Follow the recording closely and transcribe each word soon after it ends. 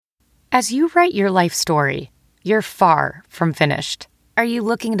As you write your life story, you're far from finished. Are you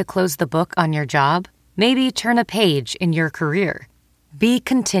looking to close the book on your job? Maybe turn a page in your career? Be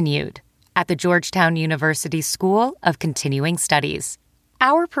continued at the Georgetown University School of Continuing Studies.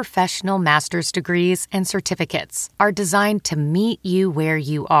 Our professional master's degrees and certificates are designed to meet you where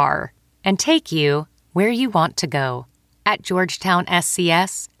you are and take you where you want to go. At Georgetown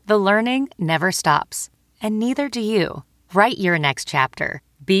SCS, the learning never stops, and neither do you. Write your next chapter.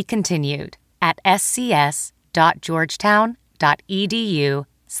 Be continued at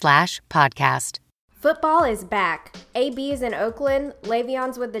scs.georgetown.edu/podcast. Football is back. AB is in Oakland,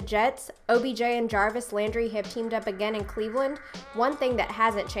 Le'Veon's with the Jets, OBJ and Jarvis Landry have teamed up again in Cleveland. One thing that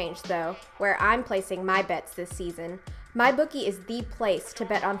hasn't changed, though, where I'm placing my bets this season. MyBookie is the place to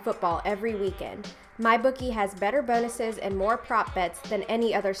bet on football every weekend. MyBookie has better bonuses and more prop bets than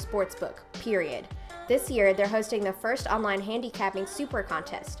any other sportsbook, period. This year, they're hosting the first online handicapping super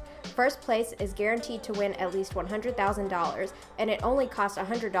contest. First place is guaranteed to win at least $100,000, and it only costs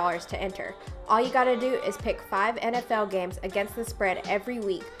 $100 to enter. All you gotta do is pick 5 NFL games against the spread every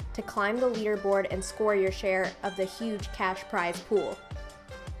week to climb the leaderboard and score your share of the huge cash prize pool.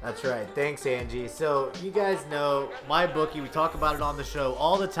 That's right. Thanks, Angie. So you guys know MyBookie. We talk about it on the show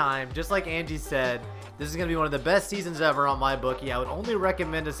all the time. Just like Angie said, this is going to be one of the best seasons ever on MyBookie. I would only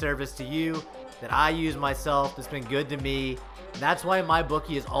recommend a service to you that I use myself. That's been good to me. That's why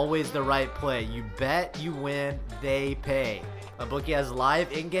MyBookie is always the right play. You bet, you win, they pay. MyBookie has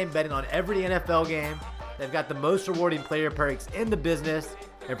live in-game betting on every NFL game. They've got the most rewarding player perks in the business.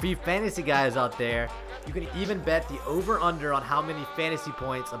 And for you fantasy guys out there, you can even bet the over-under on how many fantasy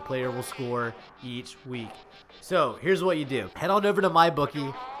points a player will score each week. So here's what you do. Head on over to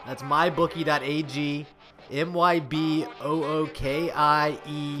MyBookie. That's mybookie.ag, mybookie.ag.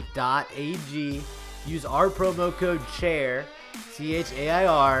 Use our promo code CHAIR,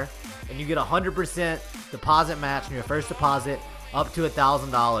 CHAIR, and you get 100% deposit match on your first deposit up to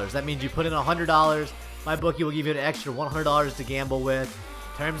 $1,000. That means you put in $100, MyBookie will give you an extra $100 to gamble with.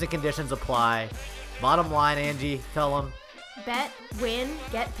 Terms and conditions apply. Bottom line, Angie, tell them. Bet, win,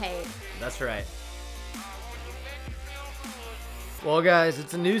 get paid. That's right. Well, guys,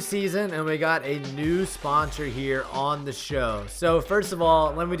 it's a new season, and we got a new sponsor here on the show. So, first of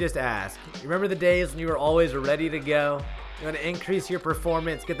all, let me just ask. You remember the days when you were always ready to go? You want to increase your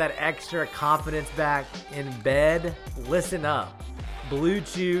performance, get that extra confidence back in bed? Listen up.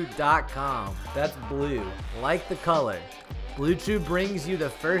 BlueChew.com. That's blue, like the color. Blue Chew brings you the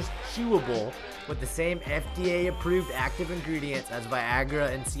first chewable with the same FDA-approved active ingredients as Viagra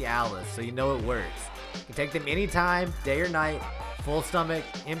and Cialis, so you know it works. You can take them anytime, day or night, full stomach,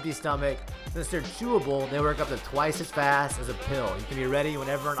 empty stomach. Since they're chewable, they work up to twice as fast as a pill. You can be ready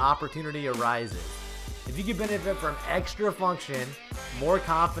whenever an opportunity arises. If you can benefit from extra function, more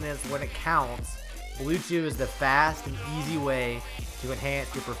confidence when it counts, Blue Chew is the fast and easy way to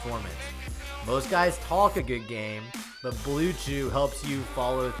enhance your performance. Most guys talk a good game, but Blue Chew helps you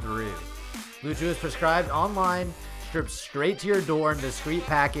follow through. Blue Chew is prescribed online, stripped straight to your door in a discreet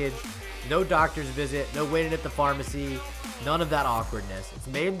package, no doctor's visit, no waiting at the pharmacy, none of that awkwardness. It's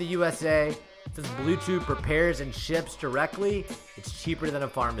made in the USA. Since Blue Chew prepares and ships directly, it's cheaper than a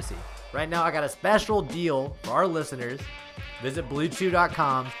pharmacy. Right now, I got a special deal for our listeners. Visit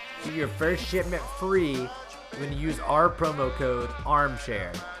BlueChew.com, get your first shipment free when you use our promo code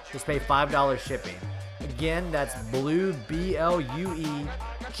ARMCHAIR. Just pay $5 shipping. Again, that's Blue, B-L-U-E,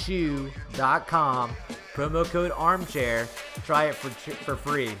 Chew.com. Promo code ARMCHAIR. Try it for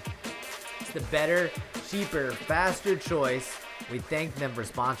free. It's the better, cheaper, faster choice. We thank them for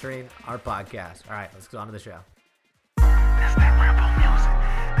sponsoring our podcast. All right, let's go on to the show. That's that rebel music.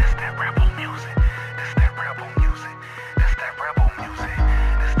 That's that rebel music. That's that rebel music. That's that rebel music.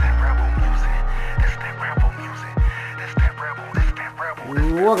 That's that rebel music. That's that rebel music. That's that rebel. That's that rebel.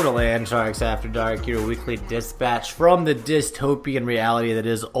 Welcome to Land Sharks After Dark, your weekly dispatch from the dystopian reality that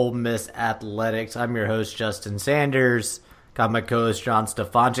is Ole Miss Athletics. I'm your host, Justin Sanders. Got my co-host, John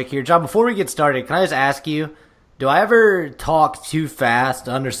Stefanczyk here. John, before we get started, can I just ask you, do I ever talk too fast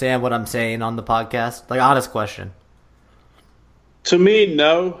to understand what I'm saying on the podcast? Like, honest question. To me,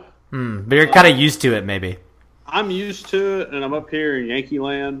 no. But you're kind of used to it, maybe. I'm used to it, and I'm up here in Yankee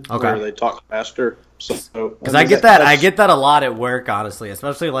Land where they talk faster. Because I get that a lot at work, honestly,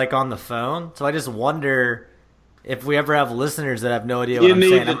 especially like on the phone. So I just wonder, if we ever have listeners that have no idea what I'm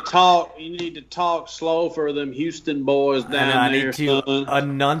saying. You need to talk slow for them Houston boys down there. I need to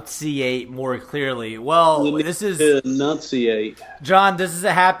enunciate more clearly. Well, this is enunciate. John, this is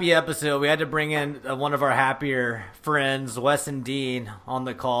a happy episode. We had to bring in one of our happier friends, Wes and Dean, on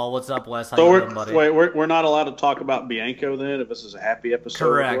the call. What's up, Wes? How you doing, buddy? Wait, we're not allowed to talk about Bianco then if this is a happy episode?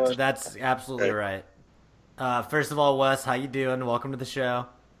 Correct. That's absolutely right. First of all, Wes, how you doing? Welcome to the show.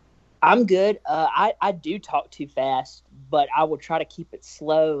 I'm good. I do talk too fast, but I will try to keep it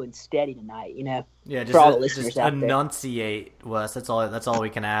slow and steady tonight. Yeah, for all the listeners out there. Enunciate, Wes. That's all we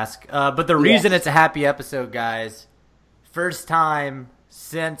can ask. But the reason it's a happy episode, guys, first time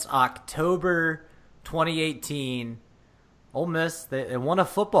since October 2018, Ole Miss they won a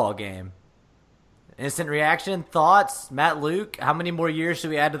football game. Instant reaction, thoughts, Matt Luke. How many more years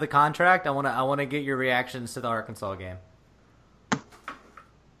should we add to the contract? I want to get your reactions to the Arkansas game.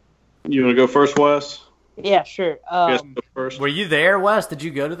 You want to go first, Wes? Yeah, sure. Were you there, Wes? Did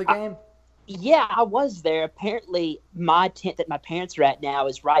you go to the game? Yeah, I was there. Apparently, my tent that my parents are at now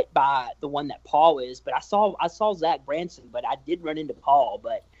is right by the one that Paul is. But I saw Zach Branson, but I did run into Paul.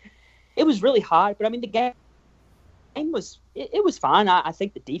 But it was really hot. But I mean, the game was it was fine. I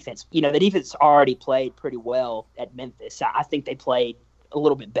think the defense already played pretty well at Memphis. I think they played a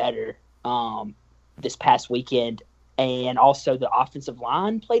little bit better this past weekend. And also the offensive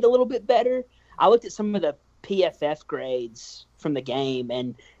line played a little bit better. I looked at some of the PFF grades from the game,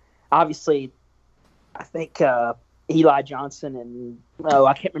 and obviously I think Eli Johnson and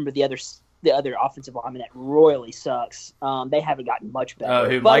I can't remember the other offensive lineman that royally sucks. They haven't gotten much better. Oh,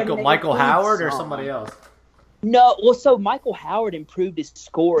 who, Michael Howard or somebody else? No, well, so Michael Howard improved his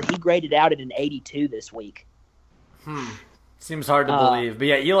score. He graded out at an 82 this week. Seems hard to believe. But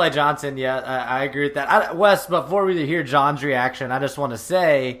yeah, Eli Johnson, I agree with that. Wes, before we hear John's reaction, I just want to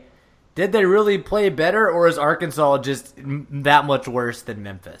say, did they really play better, or is Arkansas just that much worse than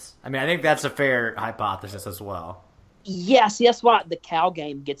Memphis? I mean, I think that's a fair hypothesis as well. Yeah, see, that's why the Cal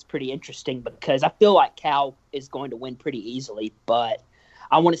game gets pretty interesting, because I feel like Cal is going to win pretty easily, but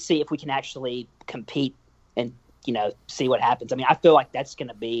I want to see if we can actually compete and, see what happens. I mean, I feel like that's going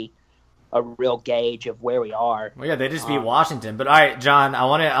to be a real gauge of where we are. Well, yeah, they just beat Washington. But all right, John, I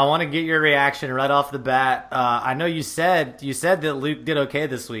want to get your reaction right off the bat. I know you said that Luke did okay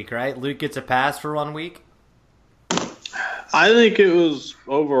this week, right? Luke gets a pass for 1 week. I think it was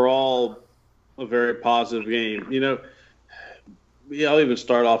overall a very positive game. I'll even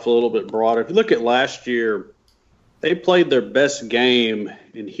start off a little bit broader. If you look at last year, they played their best game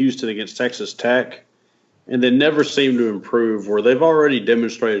in Houston against Texas Tech, and they never seemed to improve, where they've already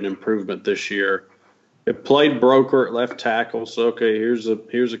demonstrated improvement this year. They played Broker at left tackle, so okay, here's a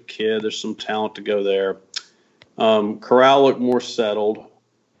kid. There's some talent to go there. Corral looked more settled.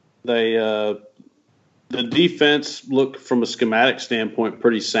 The defense looked, from a schematic standpoint,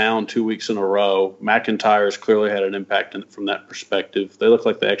 pretty sound 2 weeks in a row. McIntyre's clearly had an impact from that perspective. They look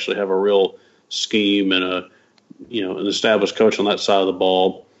like they actually have a real scheme and an established coach on that side of the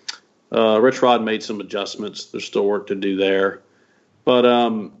ball. Rich Rod made some adjustments. There's still work to do there. But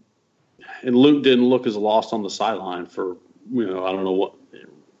and Luke didn't look as lost on the sideline for, I don't know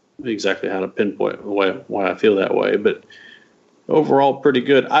exactly how to pinpoint why I feel that way. But overall, pretty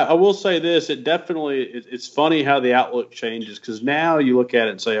good. I will say this. It's funny how the outlook changes, because now you look at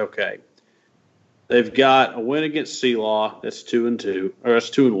it and say, okay, they've got a win against Sealaw. That's 2-2, or that's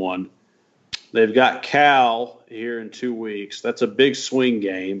 2-1. They've got Cal here in 2 weeks. That's a big swing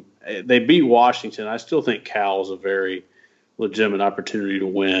game. They beat Washington. I still think Cal is a very legitimate opportunity to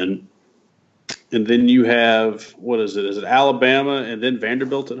win. And then you have, what is it? Is it Alabama and then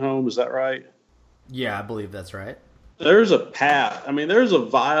Vanderbilt at home? Is that right? Yeah, I believe that's right. There's a path. I mean, there's a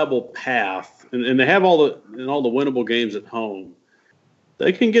viable path, and they have all the winnable games at home.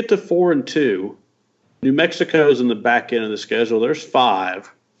 They can get to 4-2. New Mexico's in the back end of the schedule. There's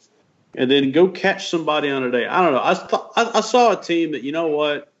 5. And then go catch somebody on a day. I don't know. I saw a team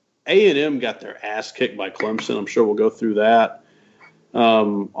that, A&M got their ass kicked by Clemson. I'm sure we'll go through that.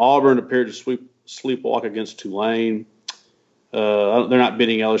 Auburn appeared to sleepwalk against Tulane. They're not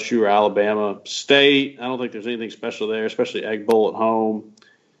beating LSU or Alabama. State, I don't think there's anything special there, especially Egg Bowl at home.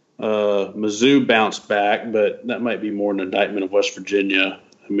 Mizzou bounced back, but that might be more an indictment of West Virginia.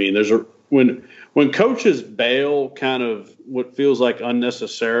 I mean, when coaches bail kind of what feels like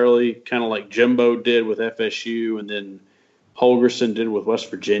unnecessarily, kind of like Jimbo did with FSU and then Holgorsen did with West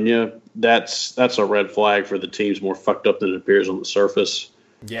Virginia, that's a red flag for the team's more fucked up than it appears on the surface.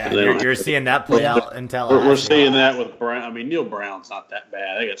 Yeah, you're seeing that play out in Tallahassee. We're seeing that with Brown. I mean, Neil Brown's not that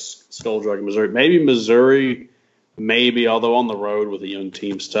bad. They got skull drug in Missouri. Maybe Missouri, although on the road with a young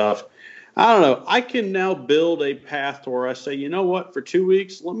team's tough. I don't know. I can now build a path to where I say, you know what, for 2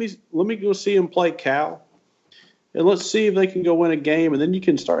 weeks, let me go see them play Cal, and let's see if they can go win a game, and then you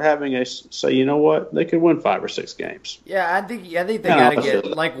can start having say, you know what, they could win 5 or 6 games. Yeah, I think they got to get,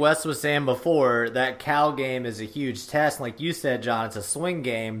 like Wes was saying before, that Cal game is a huge test. Like you said, John, it's a swing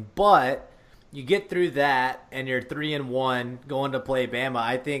game, but you get through that and you're 3-1 going to play Bama.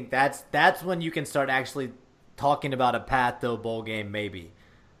 I think that's when you can start actually talking about a path to a bowl game, maybe.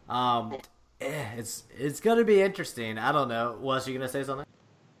 It's going to be interesting. I don't know. Wes, you going to say something?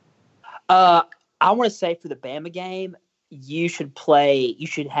 I want to say for the Bama game, you should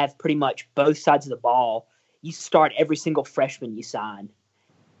have pretty much both sides of the ball. You start every single freshman you sign.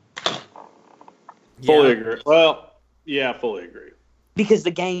 Fully agree. Well, yeah, fully agree. Because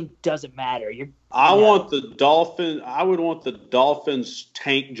the game doesn't matter. I would want the Dolphins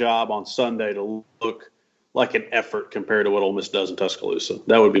tank job on Sunday to look like an effort compared to what Ole Miss does in Tuscaloosa.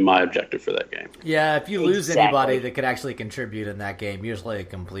 That would be my objective for that game. Yeah, if you lose anybody that could actually contribute in that game, you're just like a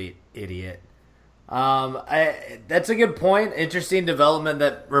complete idiot. That's a good point. Interesting development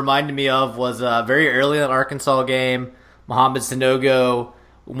that reminded me of was very early in the Arkansas game. Mohamed Sanogo,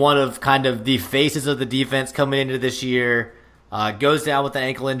 one of kind of the faces of the defense coming into this year, goes down with an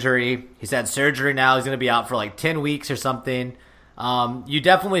ankle injury. He's had surgery now. He's going to be out for like 10 weeks or something. You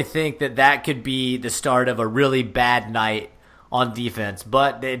definitely think that could be the start of a really bad night on defense,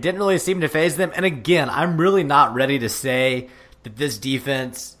 but it didn't really seem to faze them. And again, I'm really not ready to say that this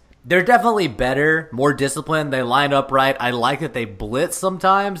defense, they're definitely better, more disciplined. They line up right. I like that they blitz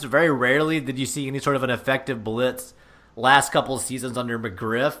sometimes. Very rarely did you see any sort of an effective blitz last couple of seasons under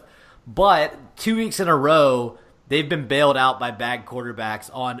McGriff. But 2 weeks in a row, they've been bailed out by bad quarterbacks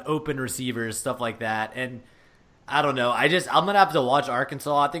on open receivers, stuff like that. And I don't know. I'm going to have to watch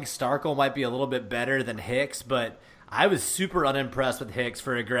Arkansas. I think Starkel might be a little bit better than Hicks, but I was super unimpressed with Hicks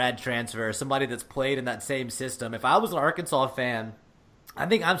for a grad transfer, somebody that's played in that same system. If I was an Arkansas fan, I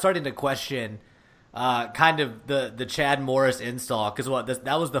think I'm starting to question kind of the Chad Morris install, because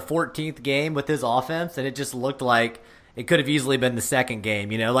that was the 14th game with his offense, and it just looked like it could have easily been the second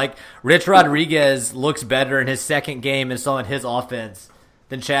game. You know, like Rich Rodriguez looks better in his second game installing his offense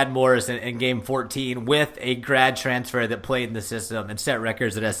than Chad Morris in game 14 with a grad transfer that played in the system and set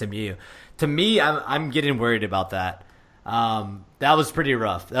records at SMU. To me, I'm getting worried about that. That was pretty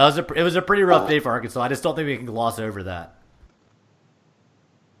rough. It was a pretty rough day for Arkansas. I just don't think we can gloss over that.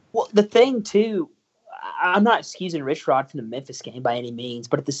 Well, the thing, too, I'm not excusing Rich Rod from the Memphis game by any means,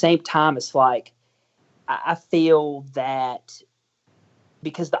 but at the same time, it's like I feel that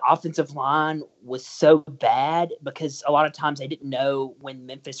because the offensive line was so bad, because a lot of times they didn't know when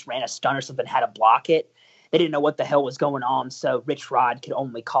Memphis ran a stunt or something, how to block it. They didn't know what the hell was going on, so Rich Rod could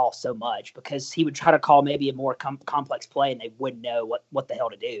only call so much, because he would try to call maybe a more complex play and they wouldn't know what the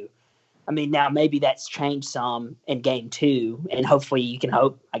hell to do. I mean, now maybe that's changed some in game 2, and hopefully you can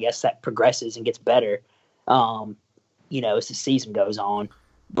hope, I guess, that progresses and gets better, as the season goes on.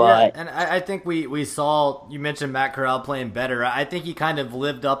 But yeah, and I think we saw, you mentioned Matt Corral playing better. I think he kind of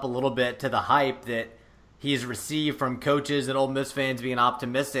lived up a little bit to the hype that he's received from coaches and Ole Miss fans being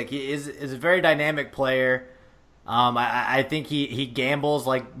optimistic. He is a very dynamic player. I think he gambles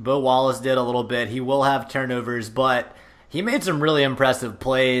like Bo Wallace did a little bit. He will have turnovers, but he made some really impressive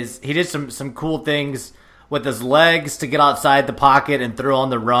plays. He did some cool things with his legs to get outside the pocket and throw on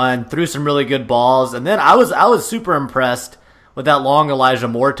the run, threw some really good balls. And then I was super impressed with that long Elijah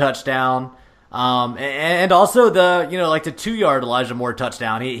Moore touchdown. And also the 2-yard Elijah Moore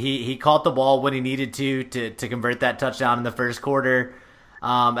touchdown. He caught the ball when he needed to convert that touchdown in the first quarter.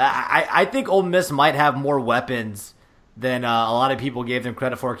 I think Ole Miss might have more weapons than a lot of people gave them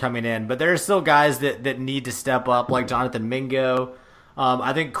credit for coming in, but there are still guys that need to step up, like Jonathan Mingo.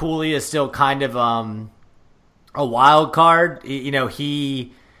 I think Cooley is still kind of a wild card.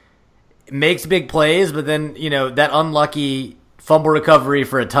 He makes big plays, but then that unlucky fumble recovery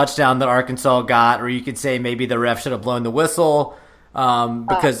for a touchdown that Arkansas got, or you could say maybe the ref should have blown the whistle.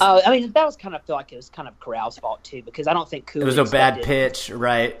 Because that was kind of, feel like it was kind of Corral's fault too, because I don't think Cooley, it was a bad pitch,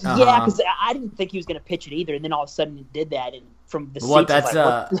 right? Yeah, because I didn't think he was going to pitch it either, and then all of a sudden he did that, and from the what that's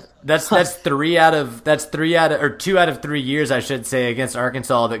 2 out of 3 years, I should say, against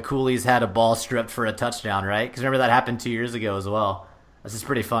Arkansas that Cooley's had a ball stripped for a touchdown, right? Because remember that happened 2 years ago as well. This is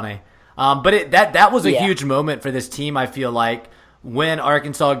pretty funny. But that was a huge moment for this team, I feel like, when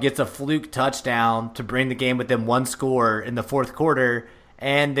Arkansas gets a fluke touchdown to bring the game within one score in the fourth quarter,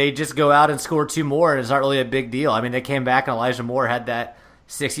 and they just go out and score 2 more, and it's not really a big deal. I mean, they came back and Elijah Moore had that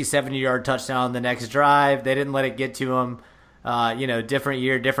 60, 70-yard touchdown on the next drive. They didn't let it get to him. Different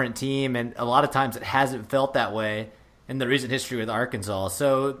year, different team, and a lot of times it hasn't felt that way in the recent history with Arkansas.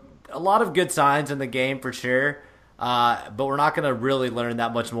 So a lot of good signs in the game for sure. But we're not going to really learn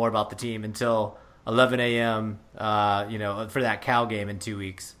that much more about the team until 11 a.m. For that Cal game in 2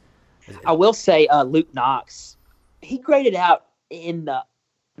 weeks. I will say, Luke Knox, he graded out in the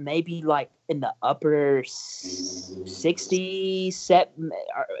maybe like in the upper 60s,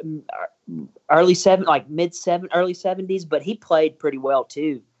 early early 70s, but he played pretty well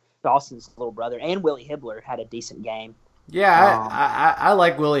too. Dawson's little brother and Willie Hibbler had a decent game. Yeah, I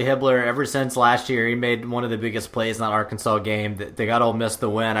like Willie Hibbler ever since last year. He made one of the biggest plays in that Arkansas game. They got Ole Miss the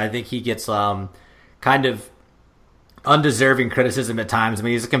win. I think he gets kind of undeserving criticism at times. I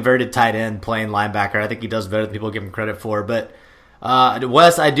mean, he's a converted tight end playing linebacker. I think he does better than people give him credit for. But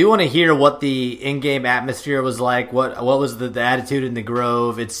Wes, I do want to hear what the in-game atmosphere was like. What was the attitude in the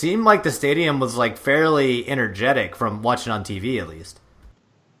Grove? It seemed like the stadium was like fairly energetic from watching on TV, at least.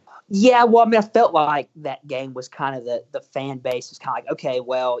 Yeah, well, I mean, I felt like that game was kind of the fan base was kind of like, okay,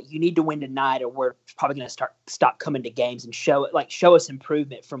 well, you need to win tonight, or we're probably going to stop coming to games and show us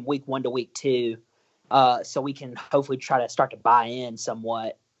improvement from week 1 to week 2, so we can hopefully try to start to buy in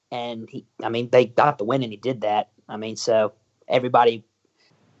somewhat. And they got the win, and he did that. I mean, so everybody,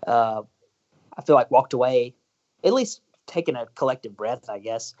 I feel like walked away at least taking a collective breath, I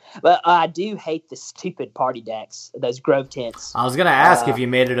guess. But I do hate the stupid party decks, those Grove tents. I was going to ask if you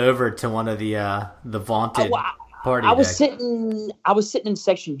made it over to one of the vaunted party decks. I was sitting in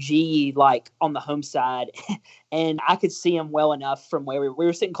section G, like on the home side, and I could see them well enough from where we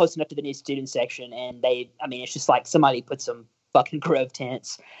were sitting close enough to the new student section, and it's just like somebody put some fucking Grove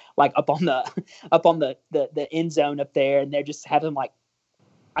tents like up on the end zone up there, and they're just having like,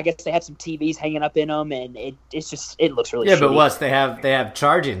 I guess they have some TVs hanging up in them, and it looks really shitty. But Wes, they have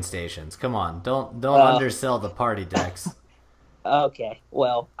charging stations. Come on, don't undersell the party decks. Okay,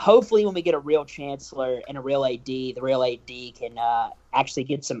 well, hopefully when we get a real chancellor and a real AD, the real AD can actually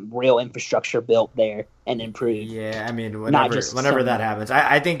get some real infrastructure built there and improve. Yeah, I mean, whenever that happens,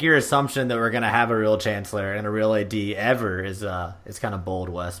 I think your assumption that we're going to have a real chancellor and a real AD ever is kind of bold,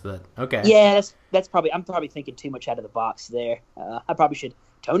 Wes. But okay. Yeah, I'm probably thinking too much out of the box there. I probably should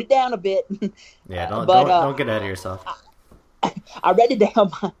tone it down a bit. Yeah, don't get ahead of yourself. I read today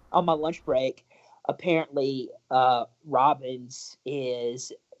on my lunch break. Apparently, Robbie Robbins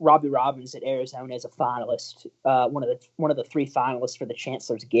at Arizona is a finalist, one of the 3 finalists for the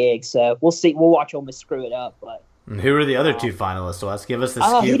chancellor's gig. So we'll see. We'll watch Ole Miss screw it up. But who are the other 2 finalists? Let's give us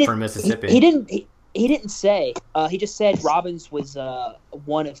the scoop for Mississippi. He didn't say. He just said Robbins was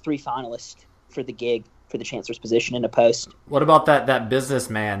one of 3 finalists for the gig for the chancellor's position in a post. What about that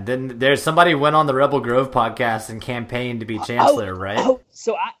businessman? Then there's somebody who went on the Rebel Grove podcast and campaigned to be chancellor, right?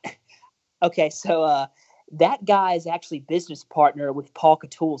 So that guy is actually business partner with Paul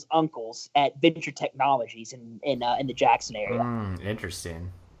Catoul's uncles at Venture Technologies in the Jackson area. Interesting.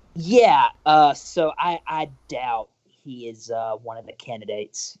 Yeah. So I doubt he is one of the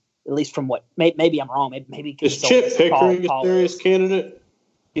candidates. At least from what maybe I'm wrong. Maybe is Chip Pickering a serious candidate?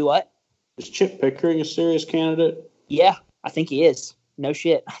 Do what? Is Chip Pickering a serious candidate? Yeah, I think he is. No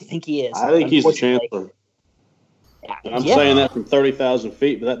shit, I think he is. I think he's the chancellor. I'm saying that from 30,000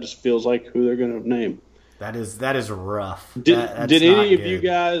 feet, but that just feels like who they're going to name. That is rough. Did any of you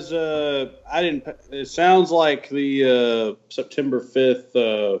guys? I didn't. It sounds like the September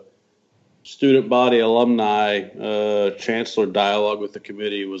 5th student body alumni chancellor dialogue with the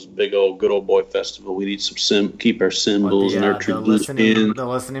committee was a big old good old boy festival. We need some keep our symbols and our traditions. The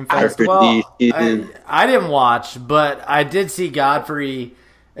listening fest. Well, I didn't watch, but I did see Godfrey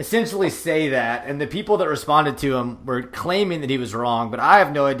essentially say that, and the people that responded to him were claiming that he was wrong, but I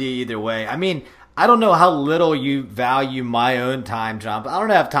have no idea either way. I mean, I don't know how little you value my own time, John, but I don't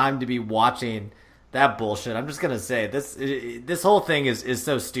have time to be watching that bullshit. I'm just gonna say this whole thing is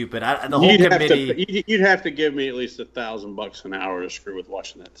so stupid. The whole committee. You'd have to give me at least $1,000 an hour to screw with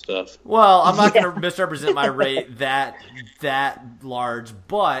watching that stuff. Well, I'm not gonna misrepresent my rate that large,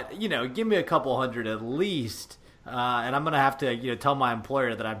 but give me a couple hundred at least. And I'm gonna have to, tell my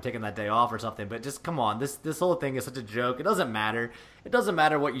employer that I'm taking that day off or something. But just come on, this whole thing is such a joke. It doesn't matter. It doesn't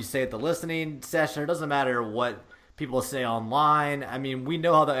matter what you say at the listening session. It doesn't matter what people say online. I mean, we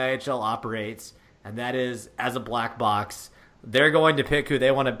know how the IHL operates, and that is as a black box. They're going to pick who they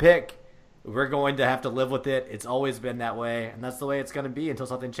want to pick. We're going to have to live with it. It's always been that way, and that's the way it's going to be until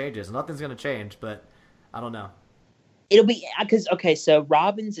something changes. Nothing's going to change, but I don't know. It'll be because so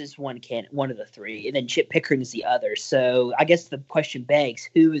Robbins is one of the 3, and then Chip Pickering is the other. So I guess the question begs,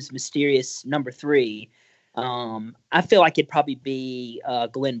 who is mysterious number 3? I feel like it'd probably be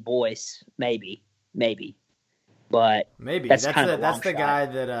Glenn Boyce, maybe. but Maybe that's that's kind the of a long shot. guy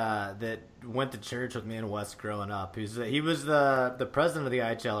that went to church with me and Wes growing up. He was the president of the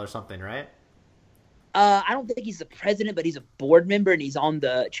IHL or something, right? I don't think he's the president, but he's a board member, and he's on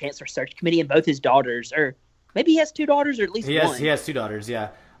the Chancellor Search Committee. And both his daughters, or maybe he has 2 daughters, or at least one. He has 2 daughters. Yeah.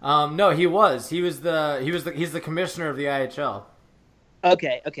 No, he's the commissioner of the IHL.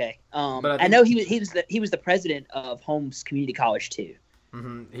 Okay. But I know he was the president of Holmes Community College too.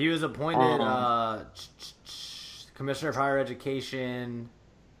 Mm-hmm. He was appointed commissioner of higher education.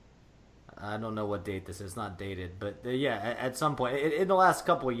 I don't know what date this is. It's not dated, but yeah, at some point in the last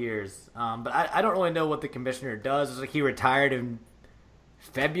couple of years. But I don't really know what the commissioner does. It's like he retired in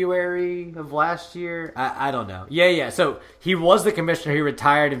February of last year. I don't know. Yeah. So he was the commissioner. He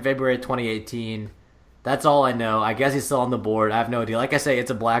retired in February 2018. That's all I know. I guess he's still on the board. I have no idea. Like I say, it's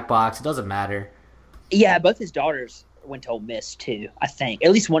a black box. It doesn't matter. Yeah, both his daughters went to Ole Miss too. I think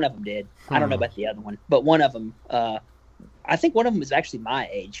at least one of them did. I don't know about the other one, but one of them. I think one of them was actually my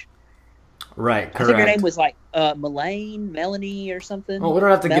age. Right, correct. I think her name was like Melanie or something. Well, we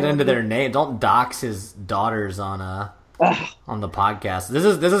don't have to get into their name. Don't dox his daughters on the podcast. This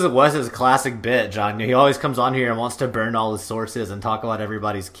is Wes's classic bit, John. He always comes on here and wants to burn all his sources and talk about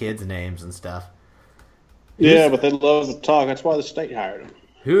everybody's kids' names and stuff. Yeah, but they love to talk. That's why the state hired him.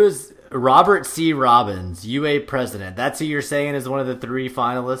 Who is Robert C. Robbins, UA president? That's who you're saying is one of the 3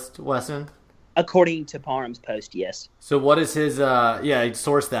 finalists, Wesson? According to Parham's post, yes. So what is his, he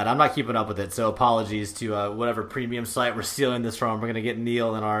sourced that. I'm not keeping up with it, so apologies to whatever premium site we're stealing this from. We're going to get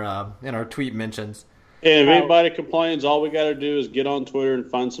Neil in our tweet mentions. And if anybody complains, all we got to do is get on Twitter and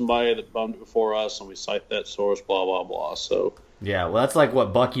find somebody that bummed it before us, and we cite that source, blah, blah, blah. So yeah, well, that's like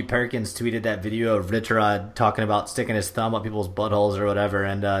what Bucky Perkins tweeted that video of Rich Rod talking about sticking his thumb up people's buttholes or whatever,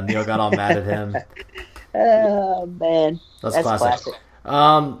 and Neil got all mad at him. Oh, man. That's classic.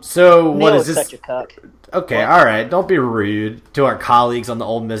 So what is this? Such a cuck. Okay, all right. Don't be rude to our colleagues on the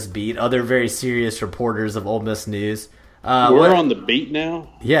Ole Miss beat, other very serious reporters of Ole Miss news. We're on the beat now?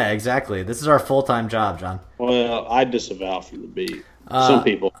 Yeah, exactly. This is our full-time job, John. Well, I disavow from the beat. Some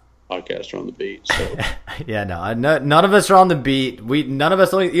people podcasts are on the beat. So yeah, none of us are on the beat. None of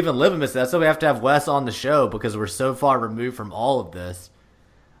us even live in Miss. That's why we have to have Wes on the show, because we're so far removed from all of this.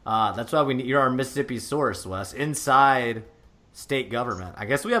 That's why you're our Mississippi source, Wes, inside state government. I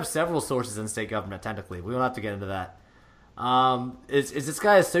guess we have several sources in state government, technically. We don't have to get into that. Is this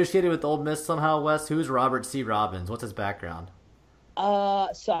guy associated with Ole Miss somehow, Wes? Who's Robert C. Robbins? What's his background?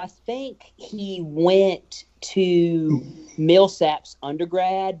 So I think he went to Millsap's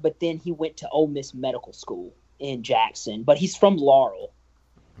undergrad, but then he went to Ole Miss Medical School in Jackson. But he's from Laurel.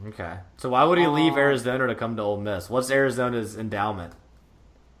 Okay. So why would he leave Arizona to come to Ole Miss? What's Arizona's endowment?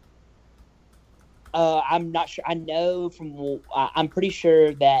 I'm not sure. I know I'm pretty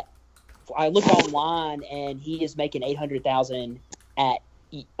sure that I looked online and he is making $800,000 at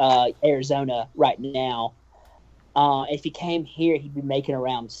Arizona right now. If he came here, he'd be making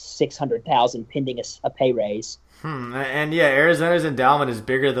around $600,000 pending a pay raise. And yeah, Arizona's endowment is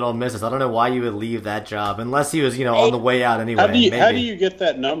bigger than Ole Miss's. I don't know why you would leave that job unless he was, on the way out anyway. How do you get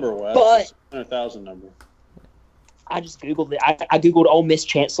that number, Wes? But $600,000 number. I just googled it. I googled Ole Miss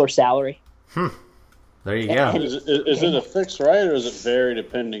chancellor salary. There you go. Is it a fixed rate, or is it vary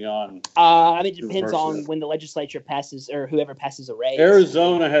depending on? It depends on when the legislature passes or whoever passes a raise.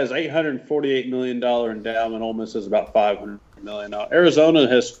 Arizona has $848 million endowment. Ole Miss has about $500 million. Arizona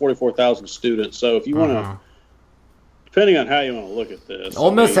has 44,000 students. So if you want to, depending on how you want to look at this,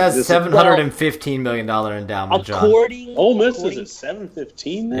 Ole Miss has $715 million endowment. Ole Miss is at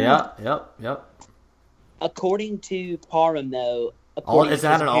 715 now. Yep. According to Parham, though, it's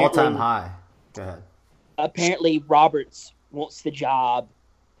at an all-time high. Go ahead. Apparently, Roberts wants the job,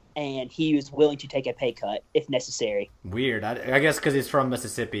 and he is willing to take a pay cut if necessary. Weird. I guess because he's from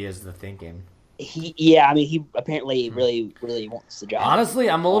Mississippi is the thinking. He apparently really, really wants the job. Honestly,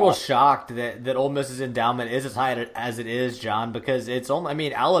 I'm a little shocked that Ole Miss's endowment is as high as it is, John, because it's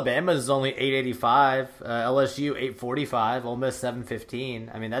only. Alabama is only $885, LSU $845, Ole Miss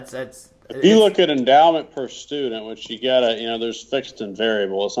 $715. That's. If you look at endowment per student, which you gotta, there's fixed and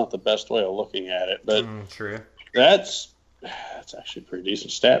variable. It's not the best way of looking at it, but true. That's actually a pretty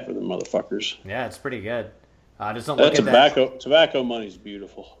decent stat for the motherfuckers. Yeah, it's pretty good. Just don't look at that. Tobacco money's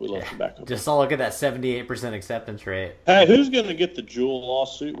beautiful. We love tobacco. Just don't look at that 78% acceptance rate. Hey, who's going to get the Juul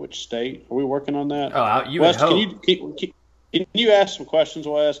lawsuit? Which state? Are we working on that? Oh, you would hope. Can you ask some questions,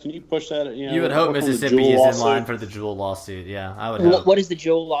 Wes? Can you push that? You would hope work on the Mississippi Jewel is in lawsuit? line for the Jewel lawsuit. Yeah, I would hope. What is the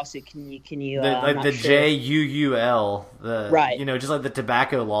Jewel lawsuit? Can you I'm not the sure. JUUL, Right. just like the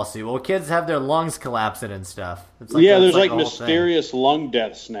tobacco lawsuit. Well, kids have their lungs collapsing and stuff. It's like Yeah, that's there's like like a whole thing. mysterious lung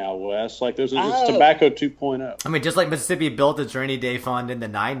deaths now, Wes. Like there's Oh. it's tobacco 2.0. I mean, just like Mississippi built its rainy day fund in the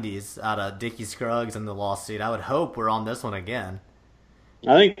 90s out of Dickie Scruggs and the lawsuit, I would hope we're on this one again.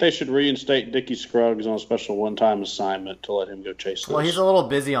 I think they should reinstate Dickie Scruggs on a special one-time assignment to let him go chase this. Well, he's a little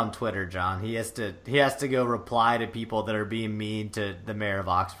busy on Twitter, John. He has to go reply to people that are being mean to the mayor of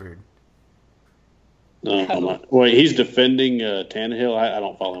Oxford. Wait, he's defending Tannehill? I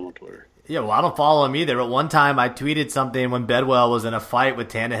don't follow him on Twitter. Yeah, well, I don't follow him either, but one time I tweeted something when Bedwell was in a fight with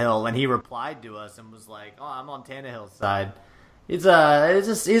Tannehill, and he replied to us and was like, "Oh, I'm on Tannehill's side." He's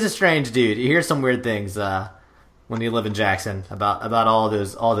a strange dude. You hear some weird things when you live in Jackson about all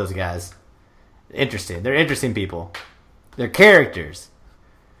those guys. Interesting. They're interesting people. They're characters.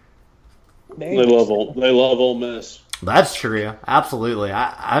 Very They love interesting. Ole Miss. That's true. Absolutely.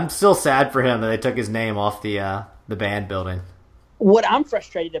 I'm still sad for him that they took his name off the band building. What I'm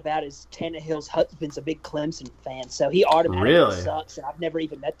frustrated about is Tannehill's husband's a big Clemson fan, so he automatically Really? sucks, and I've never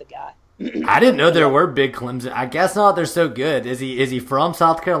even met the guy. I didn't know there were big Clemson. I guess not. They're so good. Is he from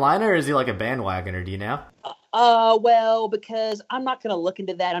South Carolina, or is he like a bandwagoner? Do you know? Well, because I'm not going to look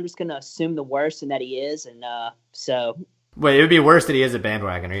into that. I'm just going to assume the worst and that he is, and so Wait, it would be worse that he is a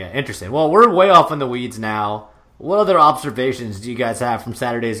bandwagoner. Yeah, interesting. Well, we're way off in the weeds now. What other observations do you guys have from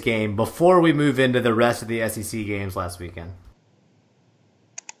Saturday's game before we move into the rest of the SEC games last weekend?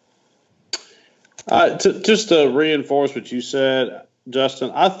 Just to reinforce what you said,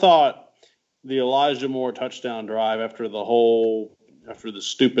 Justin, I thought the Elijah Moore touchdown drive after the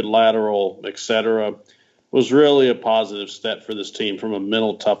stupid lateral, etc., was really a positive step for this team from a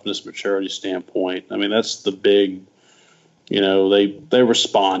mental toughness, maturity standpoint. I mean, that's the big, they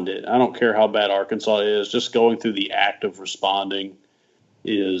responded. I don't care how bad Arkansas is. Just going through the act of responding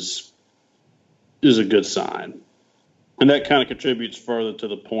is a good sign. And that kind of contributes further to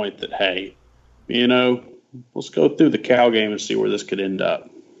the point that, hey, let's go through the Cal game and see where this could end up.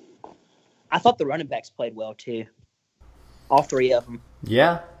 I thought the running backs played well too. All three of them.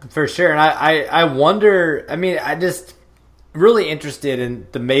 Yeah, for sure. And I wonder, I just really interested in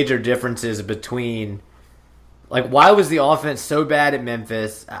the major differences between, like, why was the offense so bad at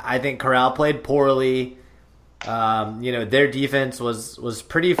Memphis? I think Corral played poorly. Their defense was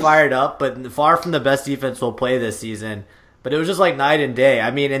pretty fired up, but far from the best defense we'll play this season. But it was just like night and day.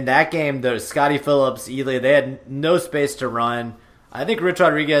 I mean, in that game, the Scotty Phillips, Ely, they had no space to run. I think Rich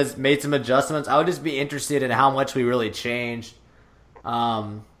Rodriguez made some adjustments. I would just be interested in how much we really changed.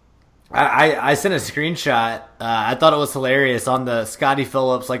 I sent a screenshot. I thought it was hilarious on the Scotty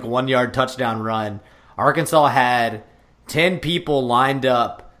Phillips 1 yard touchdown run. Arkansas had 10 people lined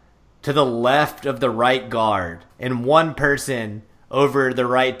up to the left of the right guard and one person over the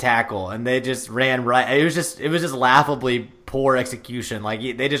right tackle, and they just ran right. It was just laughably poor execution.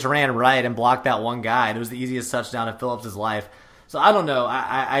 They just ran right and blocked that one guy, and it was the easiest touchdown in Phillips' life. So I don't know.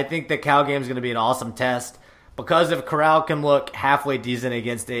 I think the Cal game is going to be an awesome test because if Corral can look halfway decent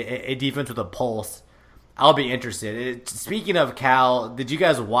against a defense with a pulse, I'll be interested. Speaking of Cal, did you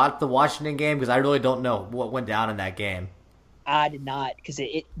guys watch the Washington game? Because I really don't know what went down in that game. I did not, because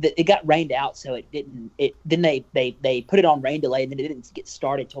it got rained out, so it didn't. Then they put it on rain delay, and then it didn't get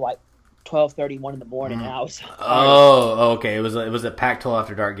started till 12:31 in the morning. And I was okay. It was a Pac-12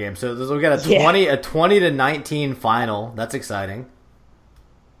 after dark game. So we got a 20-19 final. That's exciting.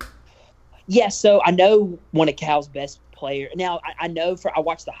 Yeah, so I know one of Cal's best players. Now I know I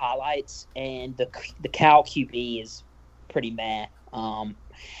watched the highlights, and the Cal QB is pretty meh.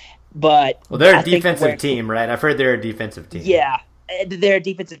 But they're a defensive team, right? I've heard they're a defensive team. Yeah, they're a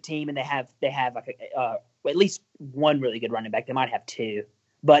defensive team, and they have at least one really good running back. They might have two,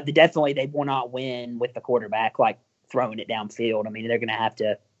 but they will not win with the quarterback throwing it downfield. I mean,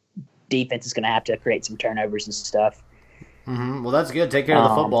 defense is going to have to create some turnovers and stuff. Mm-hmm. Well, that's good. Take care of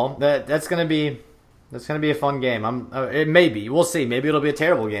the football. That's going to be a fun game. It may be. We'll see. Maybe it'll be a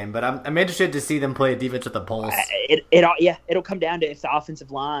terrible game, but I'm interested to see them play a defense with a pulse. It'll come down to if the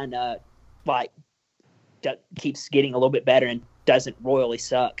offensive line keeps getting a little bit better and doesn't royally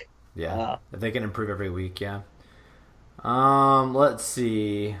suck. Yeah, if they can improve every week. Yeah. Let's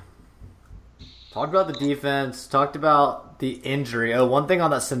see. Talked about the defense. Talked about the injury. Oh, one thing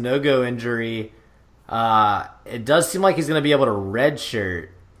on that Sanogo injury. It does seem like he's going to be able to redshirt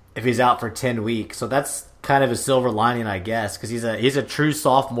if he's out for 10 weeks. So that's kind of a silver lining, I guess, because he's a true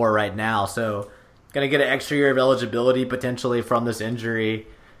sophomore right now. So going to get an extra year of eligibility potentially from this injury.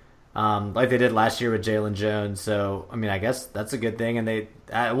 like they did last year with Jalen Jones. So I mean, I guess that's a good thing, and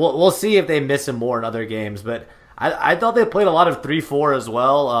we'll see if they miss him more in other games. But I thought they played a lot of 3-4 as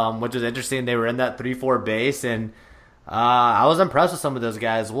well, which is interesting. They were in that 3-4 base, and I was impressed with some of those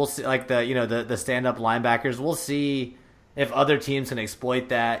guys. We'll see, like the stand up linebackers. We'll see if other teams can exploit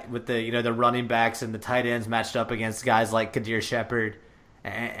that with the running backs and the tight ends matched up against guys like Kadir Shepard.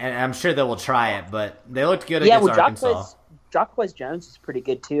 And I'm sure they will try it, but they looked good against Arkansas. Jacquez Jones is pretty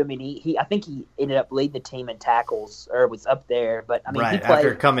good too. I mean, I think he ended up leading the team in tackles, or was up there. But I mean, right, he played,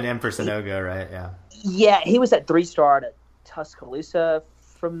 after coming in for Sanogo, right? Yeah. Yeah, he was at 3-star at Tuscaloosa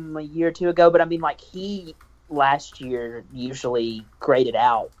from a year or two ago. But I mean, like, he last year usually graded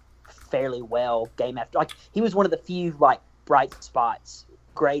out fairly well game after. Like, he was one of the few like bright spots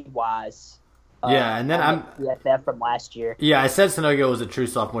grade wise. Yeah, and then PFF from last year. Yeah, I said Sanogo was a true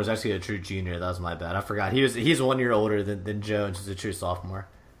sophomore. He's actually a true junior. That was my bad. I forgot. He's 1 year older than Jones, who's a true sophomore.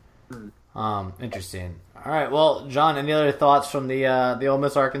 Interesting. All right. Well, John, any other thoughts from the Ole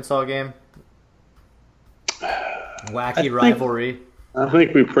Miss Arkansas game? Wacky rivalry. I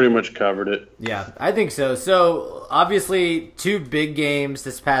think we pretty much covered it. Yeah, I think so. So obviously, 2 big games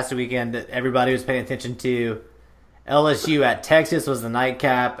this past weekend that everybody was paying attention to. LSU at Texas was the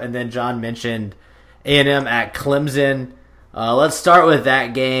nightcap, and then John mentioned A&M at Clemson. Let's start with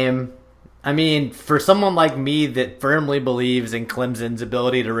that game. I mean, for someone like me that firmly believes in Clemson's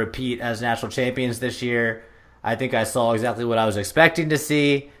ability to repeat as national champions this year, I think I saw exactly what I was expecting to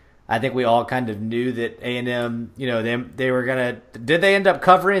see. I think we all kind of knew that A&M, they were going to... Did they end up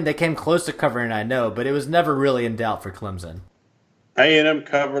covering? They came close to covering, I know, but it was never really in doubt for Clemson. A&M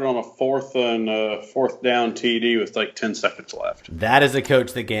covered on a fourth down TD with like 10 seconds left. That is a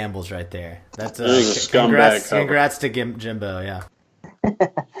coach that gambles right there. That's a scumbag. Congrats to Jimbo, yeah.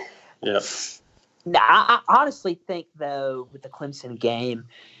 Yep. Nah, I honestly think, though, with the Clemson game,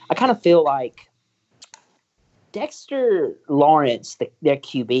 I kind of feel like Dexter Lawrence, their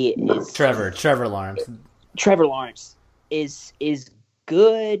QB, is Trevor Lawrence. Trevor Lawrence is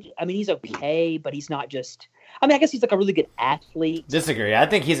good. I mean, he's okay, but he's not just. I mean, I guess he's like a really good athlete. Disagree. I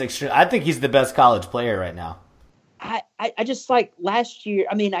think he's I think he's the best college player right now. I just like last year.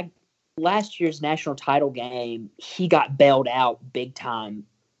 I mean, last year's national title game, he got bailed out big time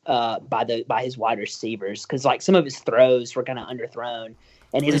by his wide receivers, because like some of his throws were kind of underthrown.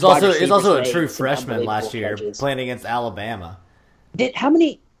 And he's also a true freshman last year playing against Alabama. Did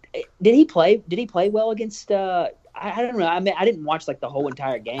he play well against? I don't know. I mean, I didn't watch like the whole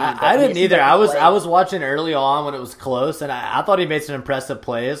entire game. I didn't either. Like I was watching early on when it was close, and I thought he made some impressive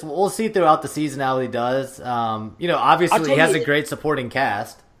plays. We'll see throughout the season how he does. Obviously he has a great supporting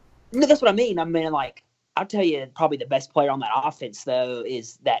cast. No, that's what I mean. I mean, like, I'll tell you, probably the best player on that offense though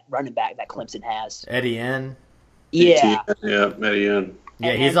is that running back that Clemson has, Etienne. Yeah, Etienne.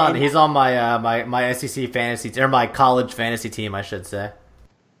 Yeah, he's on my SEC fantasy or my college fantasy team, I should say.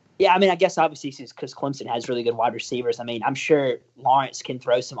 Yeah, I mean, I guess obviously because Clemson has really good wide receivers. I mean, I'm sure Lawrence can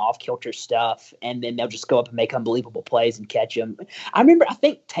throw some off-kilter stuff, and then they'll just go up and make unbelievable plays and catch him. I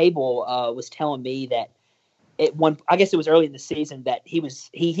think Table was telling me that I guess it was early in the season, that he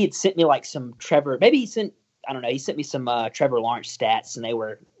had sent me like some Trevor. Maybe he sent me some Trevor Lawrence stats, and they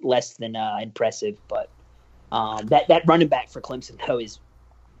were less than impressive. But that running back for Clemson though is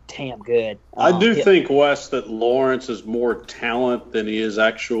damn good. I do think, Wes, that Lawrence is more talent than he is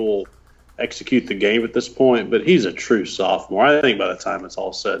actual execute the game at this point, but he's a true sophomore. I think by the time it's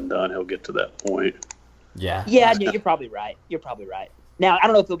all said and done, he'll get to that point. Yeah. Yeah, no, you're probably right. Now, I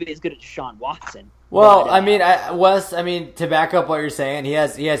don't know if he'll be as good as Deshaun Watson. Well, Wes, to back up what you're saying, he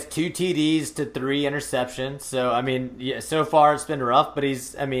has 2 TDs to 3 interceptions. So, I mean, yeah, so far it's been rough, but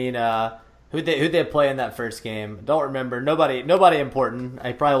who'd they play in that first game? Don't remember. Nobody important.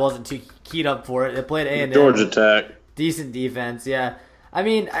 I probably wasn't too keyed up for it. They played A&M. Georgia Tech. Decent defense, yeah. I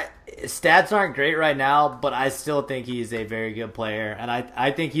mean, stats aren't great right now, but I still think he's a very good player, and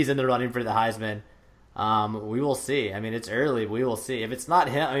I think he's in the running for the Heisman. We will see. I mean, it's early. We will see. If it's not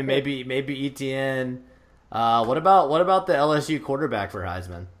him, I mean, maybe Etienne. What about the LSU quarterback for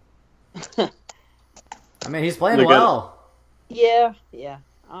Heisman? I mean, he's playing well. Yeah.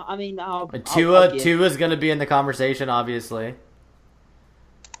 I mean, Tua's going to be in the conversation, obviously.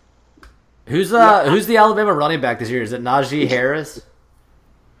 Who's the Alabama running back this year? Is it Najee Harris?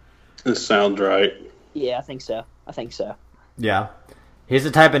 This sounds right. Yeah, I think so. Yeah. He's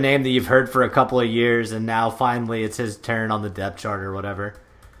the type of name that you've heard for a couple of years, and now finally it's his turn on the depth chart or whatever.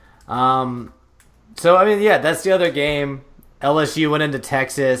 So, I mean, yeah, that's the other game. LSU went into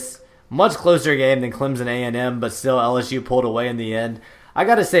Texas. Much closer game than Clemson A&M, but still LSU pulled away in the end. I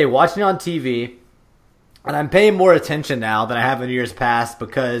got to say, watching on TV, And I'm paying more attention now than I have in years past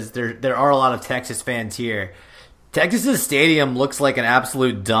because there are a lot of Texas fans here. Texas's stadium looks like an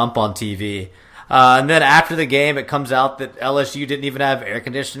absolute dump on TV. And then after the game, it comes out that LSU didn't even have air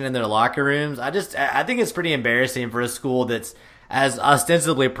conditioning in their locker rooms. I think it's pretty embarrassing for a school that's as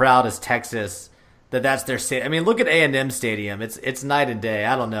ostensibly proud as Texas that's their stadium. I mean, look at A&M Stadium. It's night and day.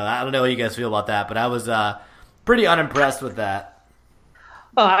 I don't know how you guys feel about that, but I was pretty unimpressed with that.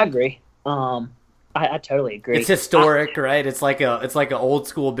 Oh, I agree. I totally agree. It's historic, right? It's like an old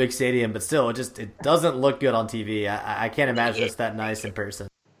school big stadium, but still, it doesn't look good on TV. I can't imagine it's that nice in person.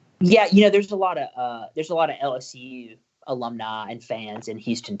 Yeah, there's a lot of LSU alumni and fans in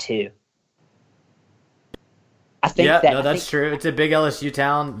Houston too. I think that's true. It's a big LSU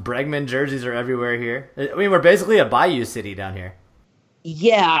town. Bregman jerseys are everywhere here. I mean, we're basically a Bayou city down here.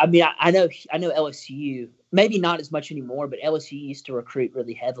 Yeah, I mean, I know LSU. Maybe not as much anymore, but LSU used to recruit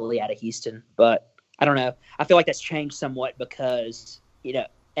really heavily out of Houston. But I don't know. I feel like that's changed somewhat because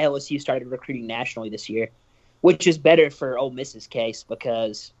LSU started recruiting nationally this year, which is better for Ole Miss's case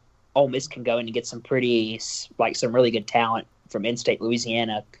because Ole Miss can go in and get some really good talent from in-state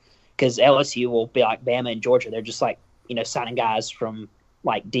Louisiana. Because LSU will be like Bama and Georgia. They're just signing guys from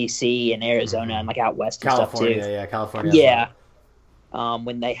like DC and Arizona and like out west and California, stuff too. Yeah, California. Yeah.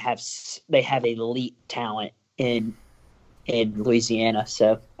 When they have elite talent in Louisiana,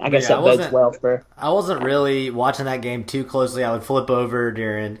 so I guess that bodes well for. I wasn't really watching that game too closely. I would flip over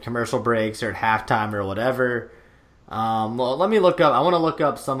during commercial breaks or at halftime or whatever. Well, let me look up. I want to look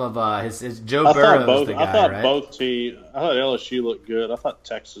up some of his Joe Burrow. I thought LSU looked good. I thought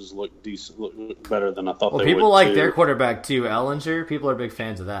Texas looked decent, looked better than I thought. Well, they people would like too. their quarterback too, Ellinger. People are big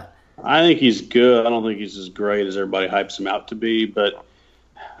fans of that. I think he's good. I don't think he's as great as everybody hypes him out to be. But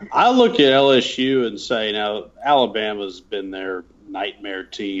I look at LSU and say, now Alabama's been their nightmare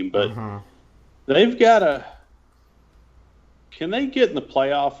team, but they've got a. Can they get in the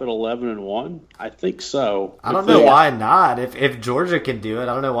playoff at 11-1? I think so. I don't know why not. If Georgia can do it,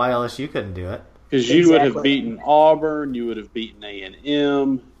 I don't know why LSU couldn't do it. Because you would have beaten Auburn, you would have beaten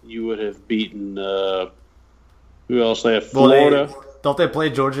A&M, you would have beaten who else? They have Florida. Don't they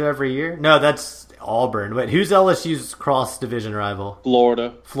play Georgia every year? No, that's Auburn. Wait, who's LSU's cross division rival?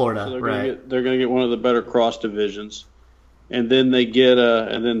 Florida. So right. They're going to get one of the better cross divisions. And then they get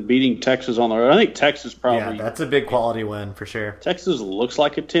and then beating Texas on the road. I think Texas probably. Yeah, that's a big quality win for sure. Texas looks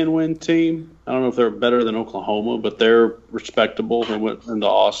like a 10-win team. I don't know if they're better than Oklahoma, but they're respectable. They went into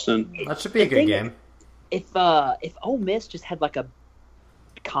Austin. That should be a good game. If Ole Miss just had like a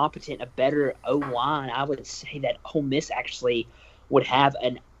better O-line, I would say that Ole Miss actually would have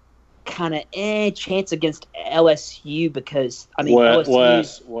an kind of chance against LSU because I mean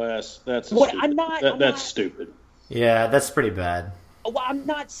Wes, that's stupid. That's stupid. Yeah, that's pretty bad. Well, I'm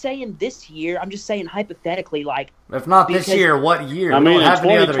not saying this year. I'm just saying hypothetically, like if not this year, what year? I mean, we don't have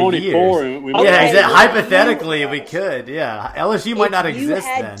any other years. Hypothetically, we could. Yeah, LSU might not exist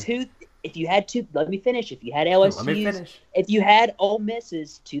then. If you had let me finish. If you had LSU, if you had Ole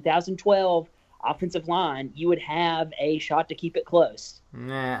Miss's 2012 offensive line, you would have a shot to keep it close.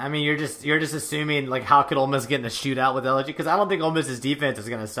 Nah, I mean, you're just assuming like how could Ole Miss get in a shootout with LSU? Because I don't think Ole Miss's defense is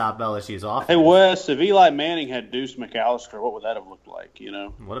going to stop LSU's offense. Hey Wes, if Eli Manning had Deuce McAllister, what would that have looked like?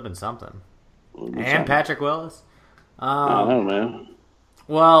 Would have been something. Patrick Willis. I don't know.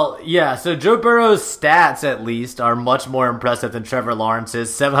 Well, yeah. So Joe Burrow's stats, at least, are much more impressive than Trevor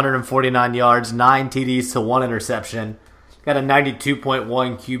Lawrence's. 749 yards, 9 TDs to 1 interception. Got a 92.1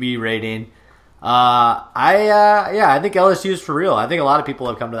 QB rating. I think LSU is for real. I think a lot of people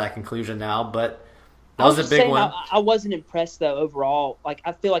have come to that conclusion now, but that was a big one. I wasn't impressed though overall. Like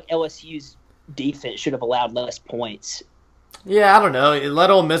I feel like LSU's defense should have allowed less points. Yeah, I don't know.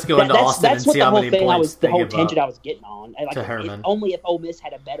 Let Ole Miss go into Austin and see how many points they give up. The whole tangent I was getting on. Like, to Herman. Only if Ole Miss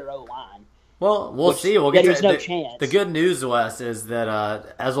had a better O-line. Well, we'll see. We'll get there's no chance. The good news, Wes, is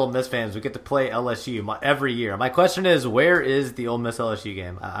that as Ole Miss fans, we get to play LSU every year. My question is, where is the Ole Miss LSU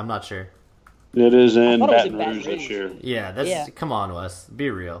game? I'm not sure. It is in Baton Rouge this year. Yeah, Come on, Wes. Be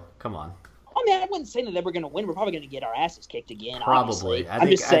real. Come on. I mean, I wouldn't say that they were going to win. We're probably going to get our asses kicked again. Probably.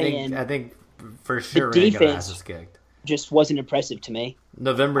 Honestly. I think for sure we're going to get our asses kicked. Just wasn't impressive to me.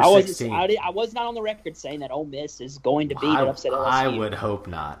 November 16th. I was not on the record saying that Ole Miss is going to beat and upset LSU. I would hope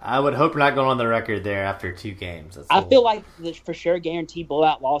not. I would hope we're not going on the record there after 2 games. I feel like the for sure guaranteed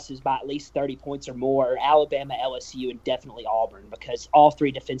blowout losses by at least 30 points or more are Alabama, LSU, and definitely Auburn because all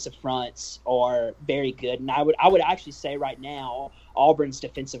 3 defensive fronts are very good. And I would actually say right now Auburn's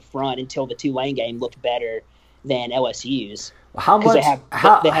defensive front until the Tulane game looked better than LSU's. How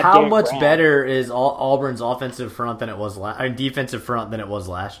much better is Auburn's offensive front than it was defensive front than it was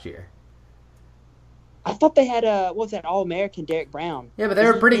last year? I thought they had what was that All-American Derek Brown? Yeah, but they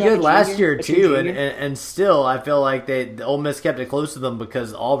were pretty Isn't he good a last junior? year A true too, junior? and still I feel like the Ole Miss kept it close to them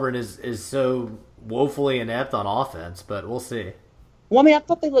because Auburn is so woefully inept on offense. But we'll see. Well, I mean, I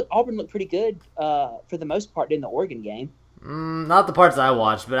thought Auburn looked pretty good for the most part in the Oregon game. Not the parts I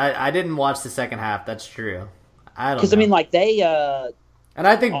watched, but I didn't watch the second half. That's true. I don't know. Because I mean, like they and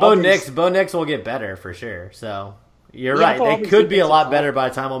I think Bo Auburn's- Nix will get better for sure. So you're Yeah, I right. thought They Auburn's could be a defense lot was better solid. by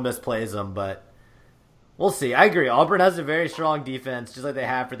the time Ole Miss plays them, but we'll see. I agree. Auburn has a very strong defense, just like they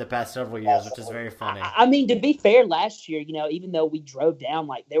have for the past several years, which is very funny. I mean, to be fair, last year, even though we drove down,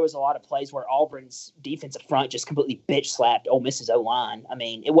 like there was a lot of plays where Auburn's defensive front just completely bitch slapped Ole Miss's O line. I